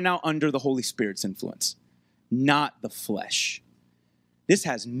that you are now under the Holy Spirit's influence, not the flesh. This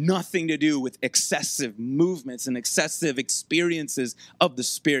has nothing to do with excessive movements and excessive experiences of the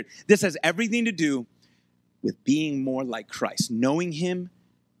Spirit. This has everything to do with being more like Christ, knowing him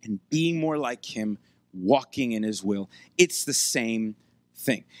and being more like him, walking in his will. It's the same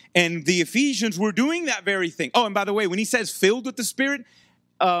thing. And the Ephesians were doing that very thing. Oh, and by the way, when he says filled with the Spirit,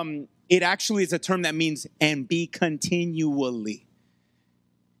 it actually is a term that means and be continually.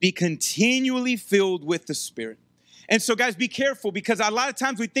 Be continually filled with the Spirit. And so, guys, be careful, because a lot of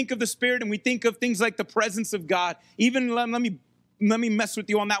times we think of the Spirit and we think of things like the presence of God. Even, let me mess with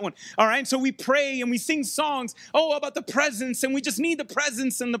you on that one. All right. So we pray and we sing songs, about the presence, and we just need the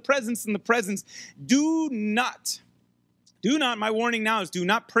presence and the presence and the presence. Do not, my warning now is do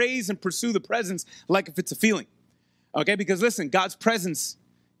not praise and pursue the presence like if it's a feeling. Okay. Because listen, God's presence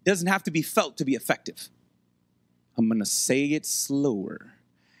doesn't have to be felt to be effective. I'm going to say it slower.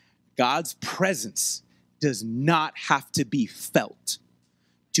 God's presence does not have to be felt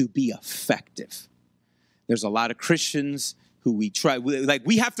to be effective. There's a lot of Christians who we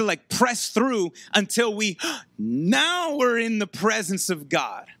have to press through until now we're in the presence of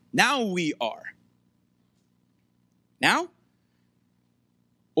God. Now we are. Now?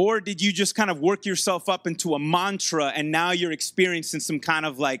 Or did you just kind of work yourself up into a mantra and now you're experiencing some kind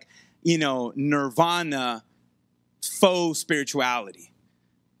of nirvana faux spirituality?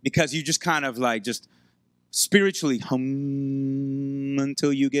 Because you just kind of just spiritually hum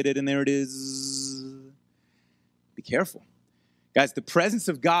until you get it, and there it is. Be careful. Guys, the presence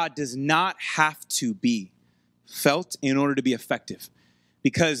of God does not have to be felt in order to be effective,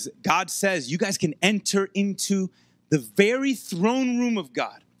 because God says you guys can enter into the very throne room of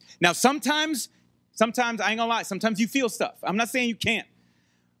God. Now, sometimes I ain't gonna lie, sometimes you feel stuff. I'm not saying you can't,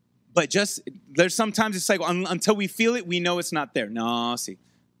 but there's sometimes it's until we feel it, we know it's not there. No.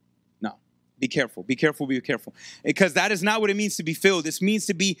 Be careful, because that is not what it means to be filled. This means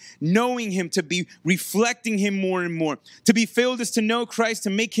to be knowing him, to be reflecting him more and more. To be filled is to know Christ,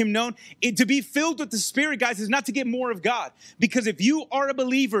 to make him known. To be filled with the Spirit, guys, is not to get more of God. Because if you are a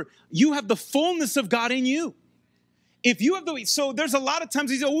believer, you have the fullness of God in you. So there's a lot of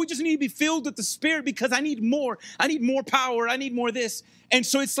times we just need to be filled with the Spirit because I need more power, I need more this. And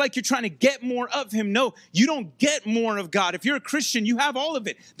so it's like you're trying to get more of him. No, you don't get more of God. If you're a Christian, you have all of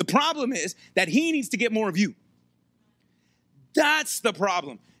it. The problem is that he needs to get more of you. That's the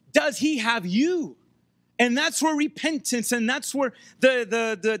problem. Does he have you? And that's where repentance and that's where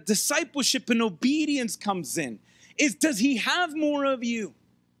the discipleship and obedience comes in. Does he have more of you?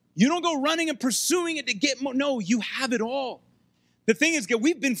 You don't go running and pursuing it to get more. No, you have it all. The thing is,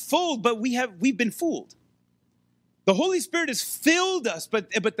 we've been fooled, but we've been fooled. The Holy Spirit has filled us,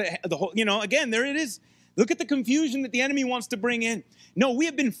 but the whole, again, there it is. Look at the confusion that the enemy wants to bring in. No, we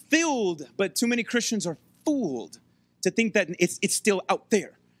have been filled, but too many Christians are fooled to think that it's still out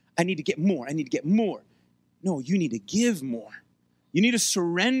there. I need to get more. No, you need to give more. You need to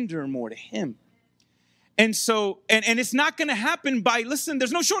surrender more to him. And so, and it's not going to happen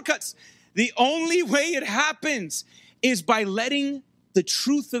there's no shortcuts. The only way it happens is by letting the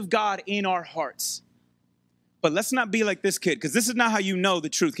truth of God in our hearts. But let's not be like this kid, because this is not how you know the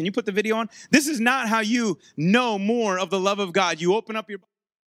truth. Can you put the video on? This is not how you know more of the love of God. You open up your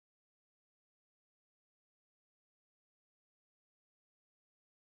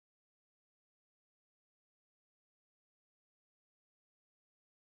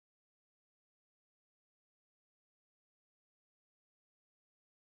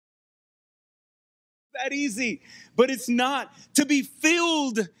that easy, but it's not. To be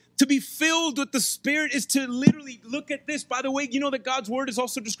filled with the Spirit is to literally look at this. By the way, you know that God's word is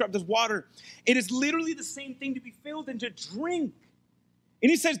also described as water. It is literally the same thing to be filled and to drink. And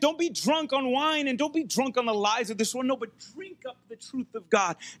he says, don't be drunk on wine and don't be drunk on the lies of this world. No, but drink up the truth of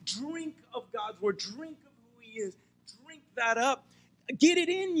God. Drink of God's word. Drink of who he is. Drink that up. Get it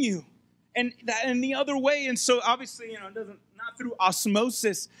in you. And that in the other way. And so obviously, it doesn't, not through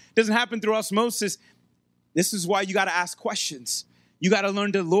osmosis. It doesn't happen through osmosis. This is why you got to ask questions. You got to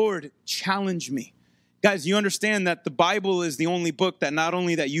learn to, Lord, challenge me. Guys, you understand that the Bible is the only book that not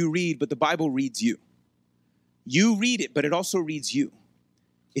only that you read, but the Bible reads you. You read it, but it also reads you.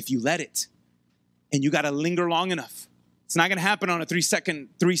 If you let it, and you got to linger long enough. It's not going to happen on a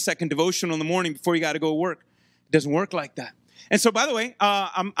 3-second devotional in the morning before you got to go to work. It doesn't work like that. And so, by the way,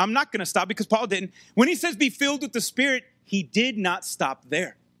 I'm not going to stop because Paul didn't. When he says be filled with the Spirit, he did not stop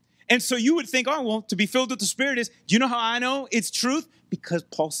there. And so you would think, oh, well, to be filled with the Spirit is, do you know how I know it's truth? Because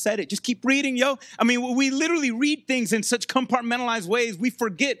Paul said it. Just keep reading, yo. I mean, we literally read things in such compartmentalized ways. We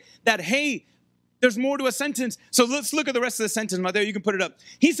forget that, hey, there's more to a sentence. So let's look at the rest of the sentence. Right there, you can put it up.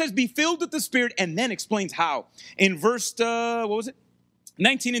 He says, be filled with the Spirit, and then explains how. In verse,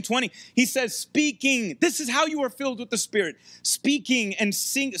 19 and 20, he says, speaking. This is how you are filled with the Spirit. Speaking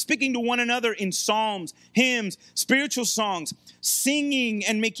to one another in psalms, hymns, spiritual songs, singing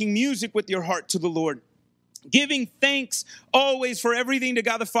and making music with your heart to the Lord. Giving thanks always for everything to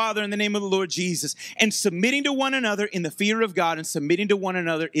God the Father in the name of the Lord Jesus, and submitting to one another in the fear of God. And submitting to one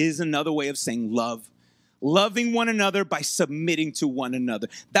another is another way of saying love. Loving one another by submitting to one another.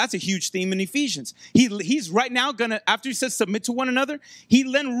 That's a huge theme in Ephesians. He's right now after he says submit to one another, he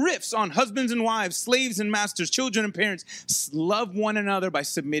then riffs on husbands and wives, slaves and masters, children and parents. Love one another by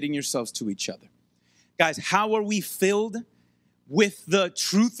submitting yourselves to each other. Guys, how are we filled with the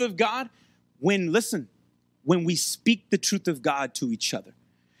truth of God? When we speak the truth of God to each other.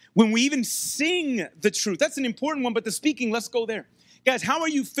 When we even sing the truth. That's an important one, but the speaking, let's go there. Guys, how are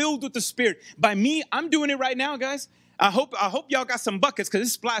you filled with the Spirit? By me, I'm doing it right now, guys. I hope y'all got some buckets because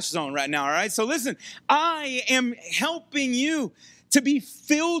it's splash zone right now, all right? So listen, I am helping you to be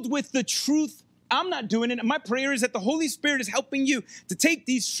filled with the truth. I'm not doing it. My prayer is that the Holy Spirit is helping you to take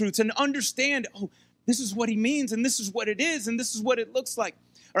these truths and understand, oh, this is what he means, and this is what it is, and this is what it looks like,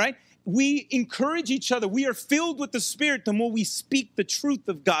 all right? We encourage each other. We are filled with the Spirit the more we speak the truth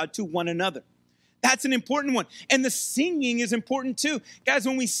of God to one another. That's an important one. And the singing is important too. Guys,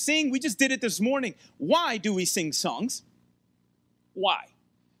 when we sing, we just did it this morning. Why do we sing songs? Why?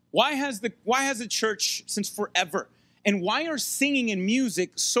 Why has the church since forever? And why are singing and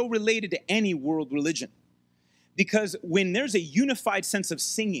music so related to any world religion? Because when there's a unified sense of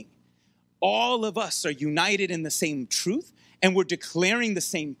singing, all of us are united in the same truth. And we're declaring the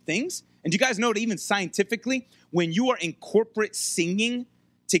same things. And do you guys know that even scientifically, when you are in corporate singing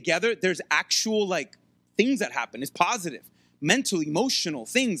together, there's actual things that happen. It's positive, mental, emotional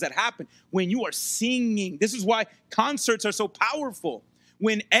things that happen when you are singing. This is why concerts are so powerful.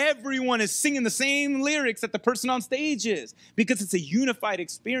 When everyone is singing the same lyrics that the person on stage is, because it's a unified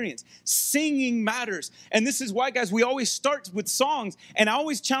experience. Singing matters. And this is why, guys, we always start with songs. And I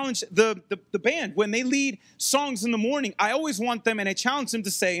always challenge the band when they lead songs in the morning. I always want them, and I challenge them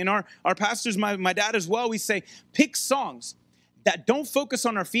to say, and our pastors, my dad as well, we say, pick songs that don't focus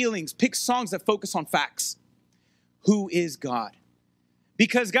on our feelings. Pick songs that focus on facts. Who is God?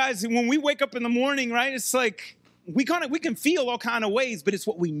 Because, guys, when we wake up in the morning, right, it's like, we can feel all kind of ways, but it's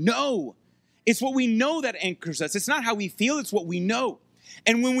what we know. It's what we know that anchors us. It's not how we feel, it's what we know.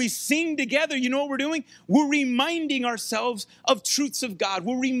 And when we sing together, you know what we're doing? We're reminding ourselves of truths of God.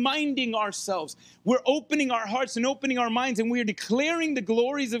 We're reminding ourselves. We're opening our hearts and opening our minds, and we're declaring the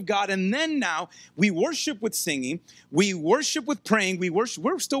glories of God. And then now we worship with singing. We worship with praying.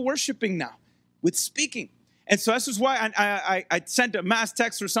 We're still worshiping now with speaking. And so this is why I sent a mass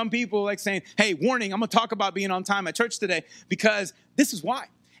text for some people saying, hey, warning, I'm going to talk about being on time at church today because this is why.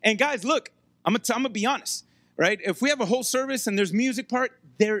 And guys, look, I'm going to be honest, right? If we have a whole service and there's music part,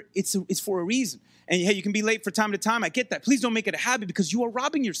 it's for a reason. And hey, you can be late for time to time. I get that. Please don't make it a habit because you are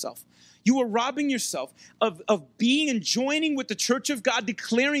robbing yourself. You are robbing yourself of being and joining with the church of God,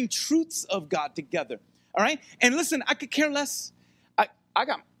 declaring truths of God together. All right? And listen, I could care less. I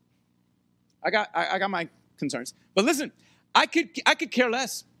got my concerns. But listen, I could care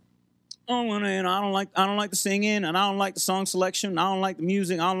less. Oh, and I don't like the singing, and I don't like the song selection, I don't like the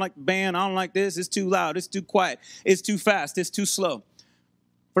music, I don't like the band, I don't like this. It's too loud, it's too quiet, it's too fast, it's too slow.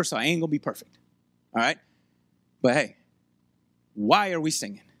 First of all, I ain't gonna be perfect. All right? But hey, why are we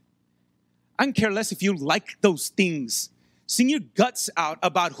singing? I can care less if you like those things. Sing your guts out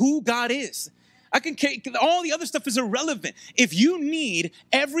about who God is. All the other stuff is irrelevant. If you need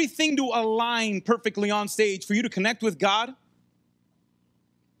everything to align perfectly on stage for you to connect with God, I'm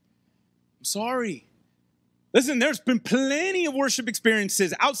sorry. Listen, there's been plenty of worship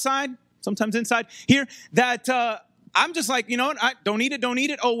experiences outside, sometimes inside here, that I'm just like, you know what? I don't need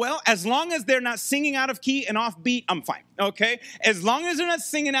it. Oh, well, as long as they're not singing out of key and off beat, I'm fine, okay? As long as they're not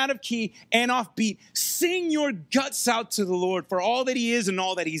singing out of key and off beat, sing your guts out to the Lord for all that he is and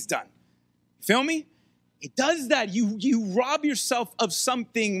all that he's done. Feel me? It does that. You rob yourself of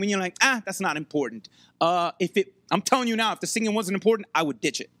something when you're like, that's not important. I'm telling you now, if the singing wasn't important, I would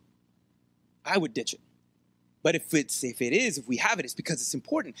ditch it. But if we have it, it's because it's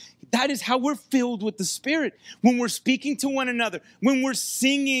important. That is how we're filled with the Spirit. When we're speaking to one another, when we're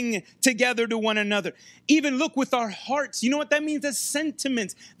singing together to one another. Even look with our hearts. You know what that means? That's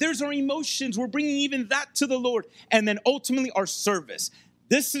sentiments. There's our emotions. We're bringing even that to the Lord. And then ultimately our service.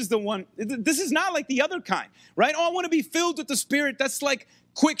 This is the one. This is not like the other kind, right? Oh, I want to be filled with the Spirit. That's like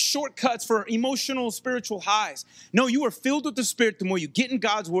quick shortcuts for emotional, spiritual highs. No, you are filled with the Spirit the more you get in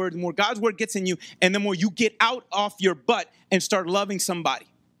God's word, the more God's word gets in you, and the more you get out off your butt and start loving somebody.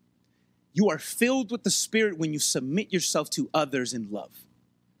 You are filled with the Spirit when you submit yourself to others in love.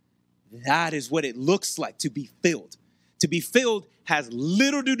 That is what it looks like to be filled. To be filled has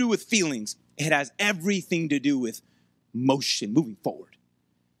little to do with feelings. It has everything to do with motion, moving forward.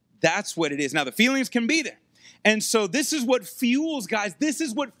 That's what it is. Now, the feelings can be there. And so this is what fuels, guys. This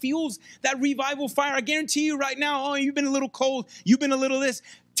is what fuels that revival fire. I guarantee you right now, you've been a little cold. You've been a little this.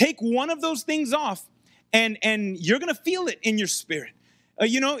 Take one of those things off and you're going to feel it in your spirit.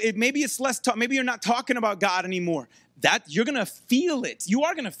 Maybe it's less talk. Maybe you're not talking about God anymore. That you're going to feel it. You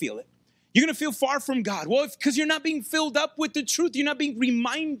are going to feel it. You're going to feel far from God. Well, because you're not being filled up with the truth. You're not being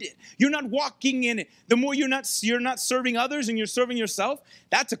reminded. You're not walking in it. The more you're not serving others and you're serving yourself,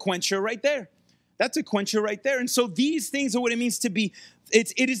 that's a quencher right there. And so these things are what it means to be.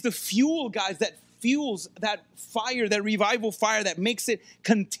 It is the fuel, guys, that fuels that fire, that revival fire that makes it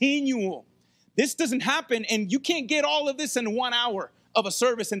continual. This doesn't happen, and you can't get all of this in 1 hour of a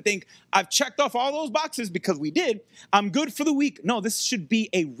service and think, I've checked off all those boxes because we did. I'm good for the week. No, this should be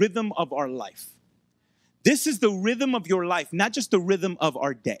a rhythm of our life. This is the rhythm of your life, not just the rhythm of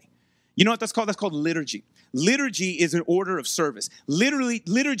our day. You know what that's called? That's called liturgy. Liturgy is an order of service.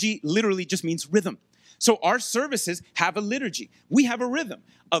 Liturgy literally just means rhythm. So our services have a liturgy. We have a rhythm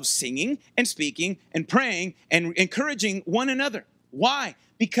of singing and speaking and praying and encouraging one another. Why?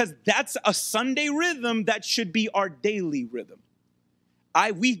 Because that's a Sunday rhythm that should be our daily rhythm.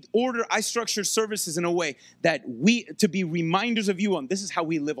 I structure services in a way that to be reminders of you on this is how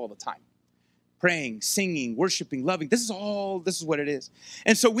we live all the time. Praying, singing, worshiping, loving. This is what it is.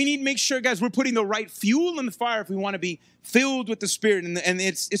 And so we need to make sure, guys, we're putting the right fuel in the fire if we want to be filled with the Spirit. And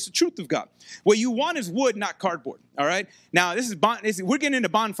it's the truth of God. What you want is wood, not cardboard. All right. Now, we're getting into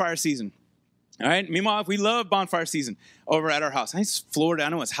bonfire season. All right. Me and my wife, we love bonfire season over at our house. It's Florida. I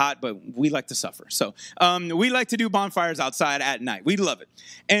know it's hot, but we like to suffer. So we like to do bonfires outside at night. We love it.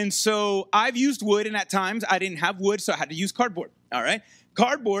 And so I've used wood, and at times I didn't have wood, so I had to use cardboard. All right.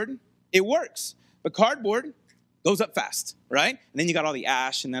 Cardboard, it works. But cardboard goes up fast, right? And then you got all the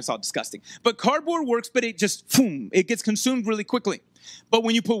ash, and that's all disgusting. But cardboard works, but it just, it gets consumed really quickly. But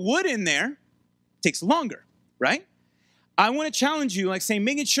when you put wood in there, it takes longer, right? I want to challenge you, like saying,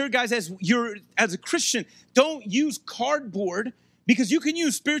 making sure, guys, as a Christian, don't use cardboard, because you can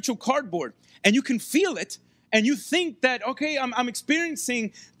use spiritual cardboard, and you can feel it, and you think that, okay, I'm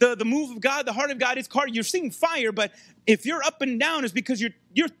experiencing the move of God, the heart of God is cardboard. You're seeing fire, but if you're up and down, it's because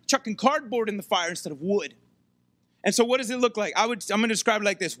you're chucking cardboard in the fire instead of wood. And so what does it look like? I'm going to describe it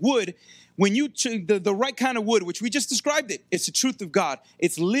like this. Wood, when you the right kind of wood, which we just described it's the truth of God.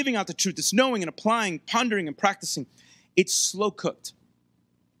 It's living out the truth. It's knowing and applying, pondering and practicing. It's slow cooked.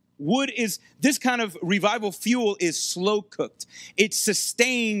 Wood is, this kind of revival fuel is slow cooked. It's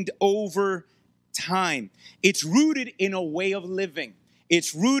sustained over time. It's rooted in a way of living.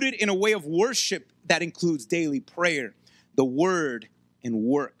 It's rooted in a way of worship that includes daily prayer, the word, and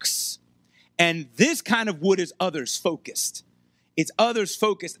works. And this kind of wood is others focused. It's others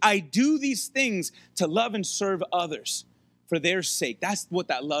focused. I do these things to love and serve others for their sake. That's what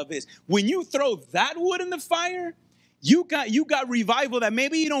that love is. When you throw that wood in the fire, you got revival that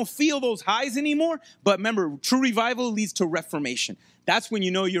maybe you don't feel those highs anymore. But remember, true revival leads to reformation. That's when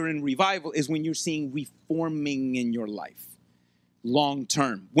you know you're in revival, is when you're seeing reforming in your life long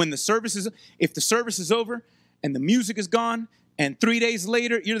term. If the service is over and the music is gone, and 3 days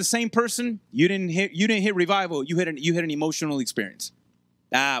later you're the same person, you didn't hit revival. You hit an emotional experience.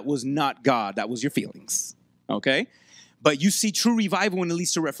 That was not God. That was your feelings. Okay? But you see true revival when it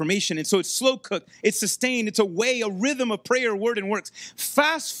leads to reformation. And so it's slow cooked, it's sustained, it's a way, a rhythm of prayer, word, and works.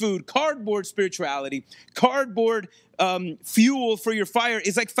 Fast food, cardboard spirituality, cardboard fuel for your fire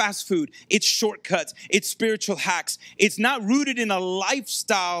is like fast food. It's shortcuts, it's spiritual hacks. It's not rooted in a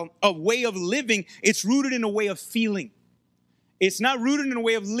lifestyle, a way of living. It's rooted in a way of feeling. It's not rooted in a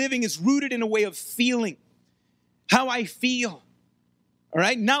way of living, it's rooted in a way of feeling. How I feel, all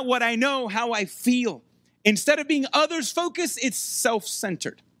right? Not what I know, how I feel. Instead of being others focused, it's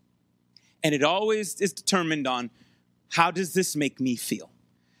self-centered. And it always is determined on how does this make me feel?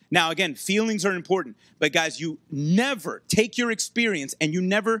 Now, again, feelings are important, but guys, you never take your experience and you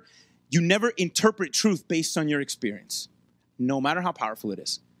never interpret truth based on your experience, no matter how powerful it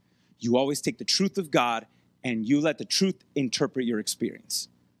is. You always take the truth of God and you let the truth interpret your experience.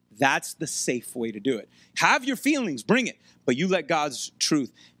 That's the safe way to do it. Have your feelings, bring it, but you let God's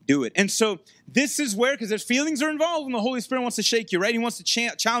truth do it. And so this is where, because there's feelings are involved when the Holy Spirit wants to shake you, right? He wants to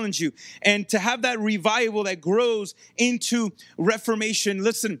challenge you. And to have that revival that grows into reformation,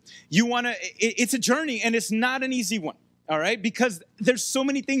 listen, it's a journey and it's not an easy one, all right? Because there's so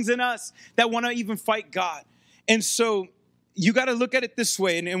many things in us that want to even fight God. And so you got to look at it this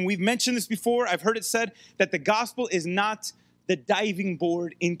way. And we've mentioned this before. I've heard it said that the gospel is not the diving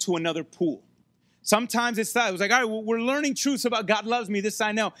board into another pool. Sometimes it's that. It was like, all right, well, we're learning truths about God loves me. This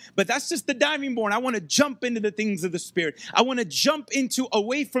I know. But that's just the diving board. I want to jump into the things of the Spirit. I want to jump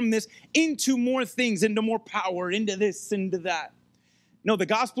away from this, into more things, into more power, into this, into that. No, the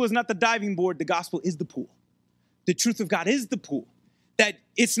gospel is not the diving board. The gospel is the pool. The truth of God is the pool. That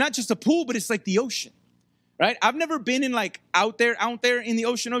it's not just a pool, but it's like the ocean. Right? I've never been in like out there in the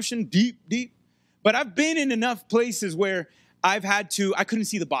ocean, deep. But I've been in enough places where I couldn't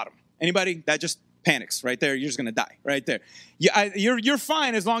see the bottom. Anybody? That just panics right there. You're just going to die right there. You're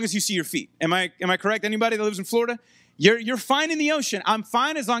fine as long as you see your feet. Am I correct? Anybody that lives in Florida? You're fine in the ocean. I'm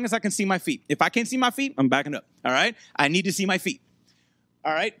fine as long as I can see my feet. If I can't see my feet, I'm backing up. All right? I need to see my feet.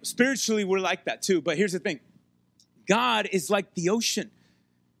 All right? Spiritually, we're like that too. But here's the thing. God is like the ocean.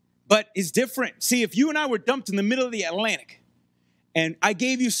 But it's different. See, if you and I were dumped in the middle of the Atlantic and I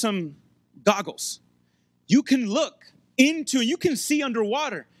gave you some goggles, you can look into, you can see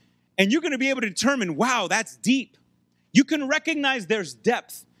underwater and you're going to be able to determine, wow, that's deep. You can recognize there's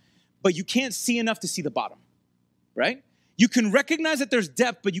depth, but you can't see enough to see the bottom, right? You can recognize that there's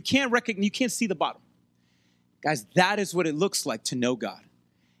depth, but you can't see the bottom. Guys, that is what it looks like to know God,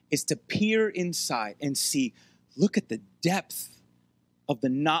 is to peer inside and see, look at the depth.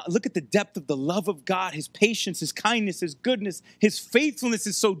 Look at the depth of the love of God, his patience, his kindness, his goodness, his faithfulness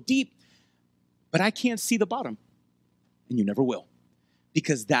is so deep, but I can't see the bottom, and you never will,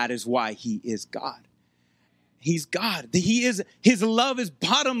 because that is why he is God. He's God. His love is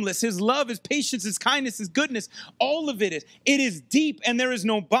bottomless. His love, his patience, his kindness, his goodness, all of it is deep and there is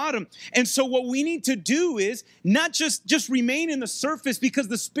no bottom. And so what we need to do is not just remain in the surface, because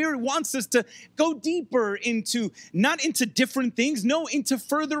the Spirit wants us to go deeper not into different things, no, into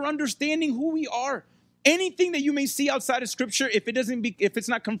further understanding who we are. Anything that you may see outside of Scripture, if it's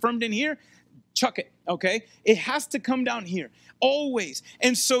not confirmed in here, chuck it, okay? It has to come down here, always.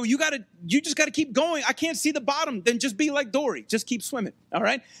 And so you just got to keep going. I can't see the bottom. Then just be like Dory. Just keep swimming, all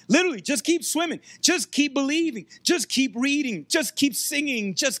right? Literally, just keep swimming. Just keep believing. Just keep reading. Just keep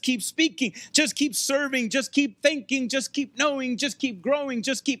singing. Just keep speaking. Just keep serving. Just keep thinking. Just keep knowing. Just keep growing.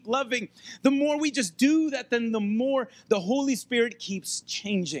 Just keep loving. The more we just do that, then the more the Holy Spirit keeps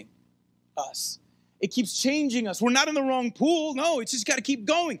changing us. It keeps changing us. We're not in the wrong pool. No, it's just got to keep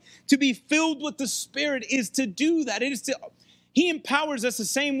going. To be filled with the Spirit is to do that. He empowers us the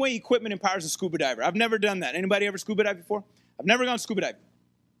same way equipment empowers a scuba diver. I've never done that. Anybody ever scuba dive before? I've never gone scuba diving.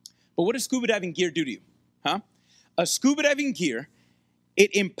 But what does scuba diving gear do to you? A scuba diving gear,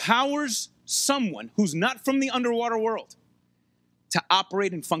 it empowers someone who's not from the underwater world to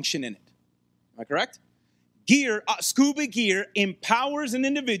operate and function in it. Am I correct? Scuba gear empowers an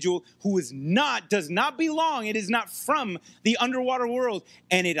individual who does not belong, it is not from the underwater world,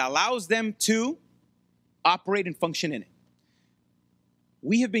 and it allows them to operate and function in it.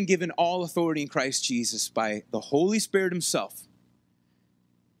 We have been given all authority in Christ Jesus by the Holy Spirit himself.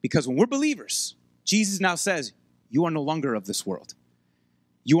 Because when we're believers, Jesus now says, you are no longer of this world.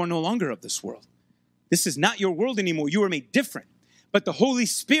 You are no longer of this world. This is not your world anymore. You are made different. But the Holy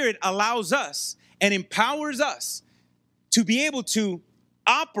Spirit allows us and empowers us to be able to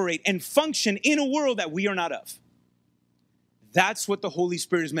operate and function in a world that we are not of. That's what the Holy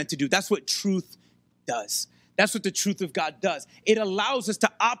Spirit is meant to do. That's what truth does. That's what the truth of God does. It allows us to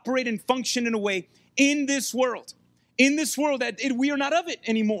operate and function in a way in this world that we are not of it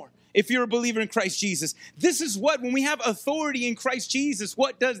anymore. if you're a believer in Christ Jesus. This is what, when we have authority in Christ Jesus,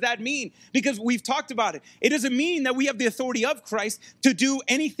 what does that mean? Because we've talked about it. It doesn't mean that we have the authority of Christ to do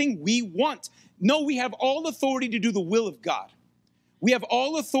anything we want. No, we have all authority to do the will of God. We have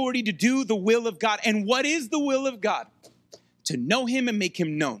all authority to do the will of God. And what is the will of God? To know him and make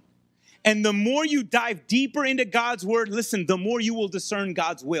him known. And the more you dive deeper into God's word, listen, the more you will discern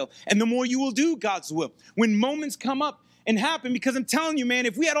God's will. And the more you will do God's will. When moments come up and happen, because I'm telling you, man,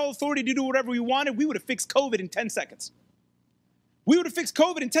 if we had all authority to do whatever we wanted, we would have fixed COVID in 10 seconds. We would have fixed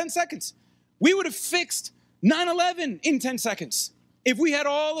COVID in 10 seconds. We would have fixed 9/11 in 10 seconds. If we had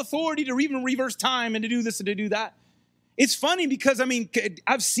all authority to even reverse time and to do this and to do that. It's funny because, I mean,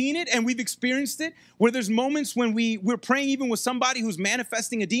 I've seen it and we've experienced it where there's moments when we're praying even with somebody who's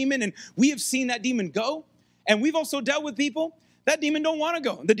manifesting a demon and we have seen that demon go. And we've also dealt with people, that demon don't want to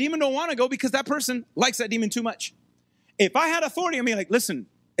go. The demon don't want to go because that person likes that demon too much. If I had authority, I'd be like, listen,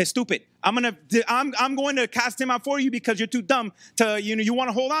 it's stupid. I'm going to cast him out for you because you're too dumb to, you want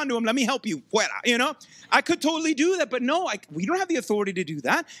to hold on to him. Let me help you. I could totally do that, but no, we don't have the authority to do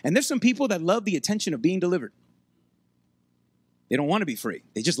that. And there's some people that love the attention of being delivered. They don't want to be free.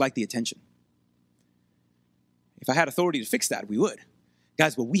 They just like the attention. If I had authority to fix that, we would.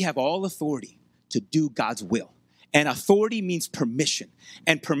 Guys, but we have all authority to do God's will. And authority means permission.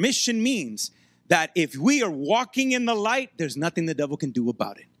 And permission means that if we are walking in the light, there's nothing the devil can do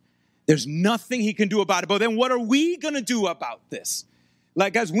about it. There's nothing he can do about it. But then what are we going to do about this?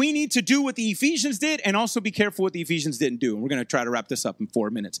 Like, guys, we need to do what the Ephesians did and also be careful what the Ephesians didn't do. And we're going to try to wrap this up in 4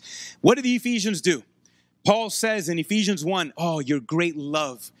 minutes. What did the Ephesians do? Paul says in Ephesians 1, oh, your great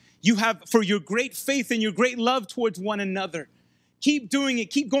love. You have, for your great faith and your great love towards one another. Keep doing it.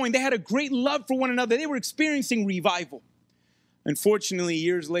 Keep going. They had a great love for one another. They were experiencing revival. Unfortunately,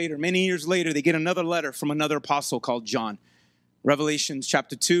 many years later, they get another letter from another apostle called John. Revelations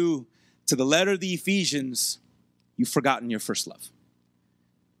chapter 2, to the letter of the Ephesians, you've forgotten your first love.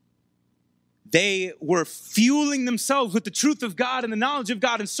 They were fueling themselves with the truth of God and the knowledge of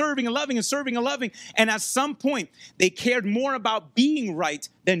God and serving and loving and serving and loving. And at some point, they cared more about being right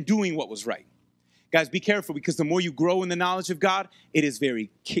than doing what was right. Guys, be careful because the more you grow in the knowledge of God, the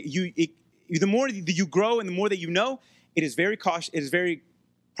more that you grow and the more that you know, it is very cautious. It is very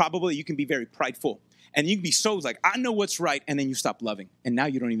probable that you can be very prideful. And you can be so like, I know what's right. And then you stop loving. And now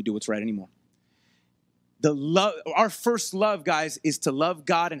you don't even do what's right anymore. Our first love, guys, is to love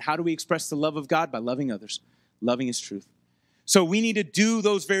God. And how do we express the love of God? By loving others, loving his truth. So we need to do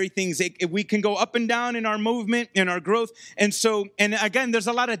those very things. We can go up and down in our movement, in our growth. And again, there's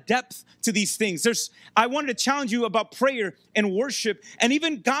a lot of depth to these things. I wanted to challenge you about prayer and worship and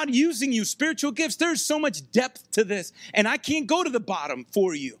even God using you, spiritual gifts. There's so much depth to this. And I can't go to the bottom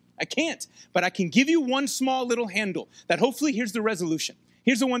for you. I can't. But I can give you one small little handle that hopefully here's the resolution.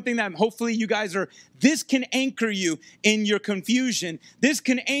 Here's the one thing that hopefully you guys this can anchor you in your confusion. This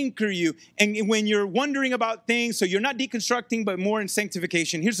can anchor you and when you're wondering about things, so you're not deconstructing, but more in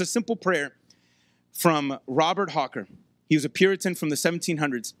sanctification. Here's a simple prayer from Robert Hawker. He was a Puritan from the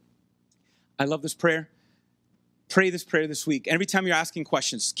 1700s. I love this prayer. Pray this prayer this week. Every time you're asking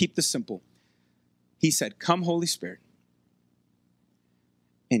questions, keep this simple. He said, come, Holy Spirit,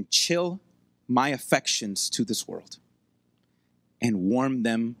 and chill my affections to this world and warm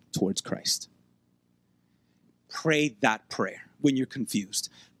them towards Christ. Pray that prayer when you're confused.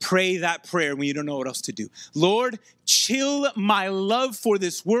 Pray that prayer when you don't know what else to do. Lord, chill my love for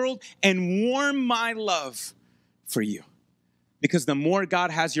this world and warm my love for you. Because the more God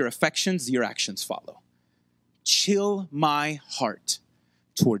has your affections, your actions follow. Chill my heart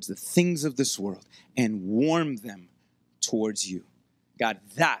towards the things of this world and warm them towards you. God,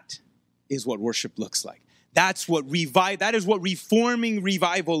 that is what worship looks like. That is what reforming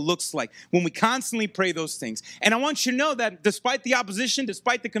revival looks like when we constantly pray those things. And I want you to know that despite the opposition,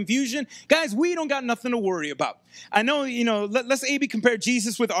 despite the confusion, guys, we don't got nothing to worry about. I know, let's maybe compare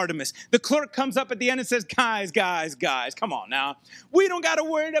Jesus with Artemis. The clerk comes up at the end and says, guys, come on now. We don't got to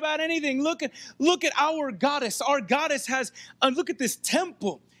worry about anything. Look at our goddess. Our goddess has, look at this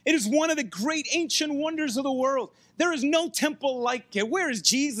temple. It is one of the great ancient wonders of the world. There is no temple like it. Where is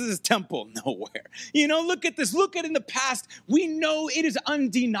Jesus' temple? Nowhere. Look at this. Look at in the past. We know it is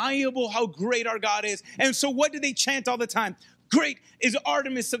undeniable how great our God is. And so what do they chant all the time? Great is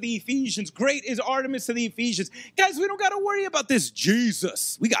Artemis of the Ephesians. Great is Artemis of the Ephesians. Guys, we don't got to worry about this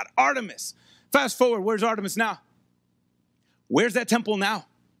Jesus. We got Artemis. Fast forward. Where's Artemis now? Where's that temple now?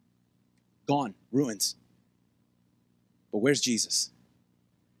 Gone. Ruins. But where's Jesus?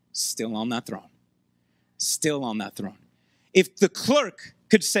 Still on that throne. Still on that throne. If the clerk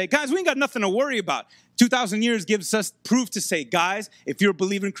could say, guys, we ain't got nothing to worry about. 2,000 years gives us proof to say, guys, if you're a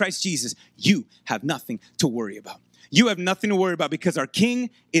believer in Christ Jesus, you have nothing to worry about. You have nothing to worry about because our King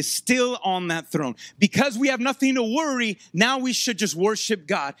is still on that throne. Because we have nothing to worry, now we should just worship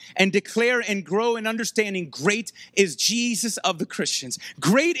God and declare and grow in understanding great is Jesus of the Christians.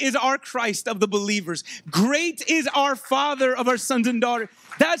 Great is our Christ of the believers. Great is our Father of our sons and daughters.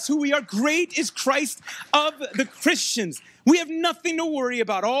 That's who we are. Great is Christ of the Christians. We have nothing to worry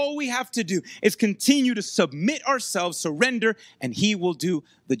about. All we have to do is continue to submit ourselves, surrender, and He will do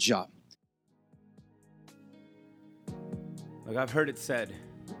the job. Like I've heard it said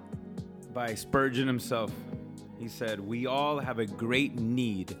by Spurgeon himself. He said, we all have a great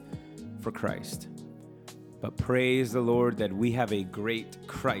need for Christ, but praise the Lord that we have a great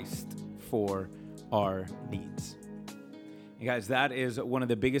Christ for our needs. And guys, that is one of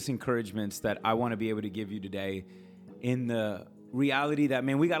the biggest encouragements that I want to be able to give you today, in the reality that,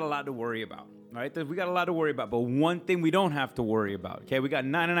 man, we got a lot to worry about, right? We got a lot to worry about, but one thing we don't have to worry about, okay? We got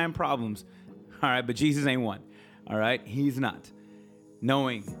 99 problems, all right, but Jesus ain't one. All right, He's not.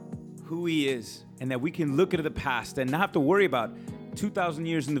 Knowing who He is and that we can look into the past and not have to worry about 2,000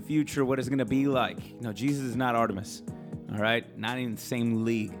 years in the future, what it's going to be like. No, Jesus is not Artemis. All right, not in the same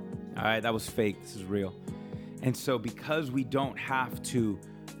league. All right, that was fake. This is real. And so because we don't have to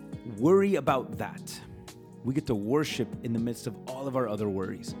worry about that, we get to worship in the midst of all of our other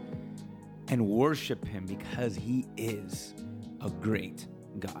worries and worship Him because He is a great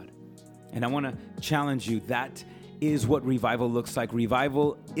God. And I want to challenge you. That is what revival looks like.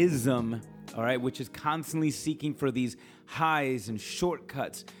 Revivalism, all right, which is constantly seeking for these highs and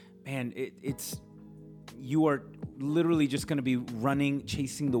shortcuts. Man, you are literally just going to be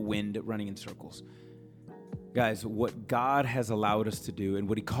chasing the wind, running in circles. Guys, what God has allowed us to do and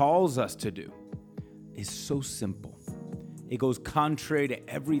what He calls us to do is so simple. It goes contrary to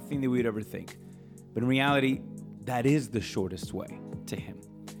everything that we would ever think. But in reality, that is the shortest way to Him.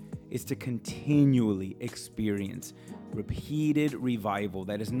 Is to continually experience repeated revival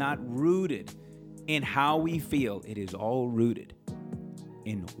that is not rooted in how we feel. It is all rooted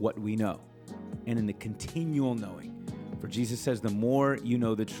in what we know and in the continual knowing. For Jesus says, the more you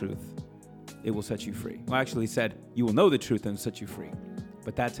know the truth, it will set you free. Well, actually, He said, you will know the truth and set you free.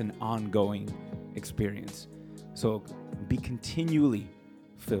 But that's an ongoing experience. So be continually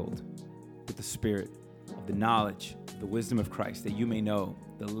filled with the Spirit of the knowledge, the wisdom of Christ, that you may know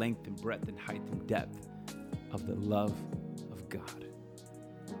the length and breadth and height and depth of the love of God.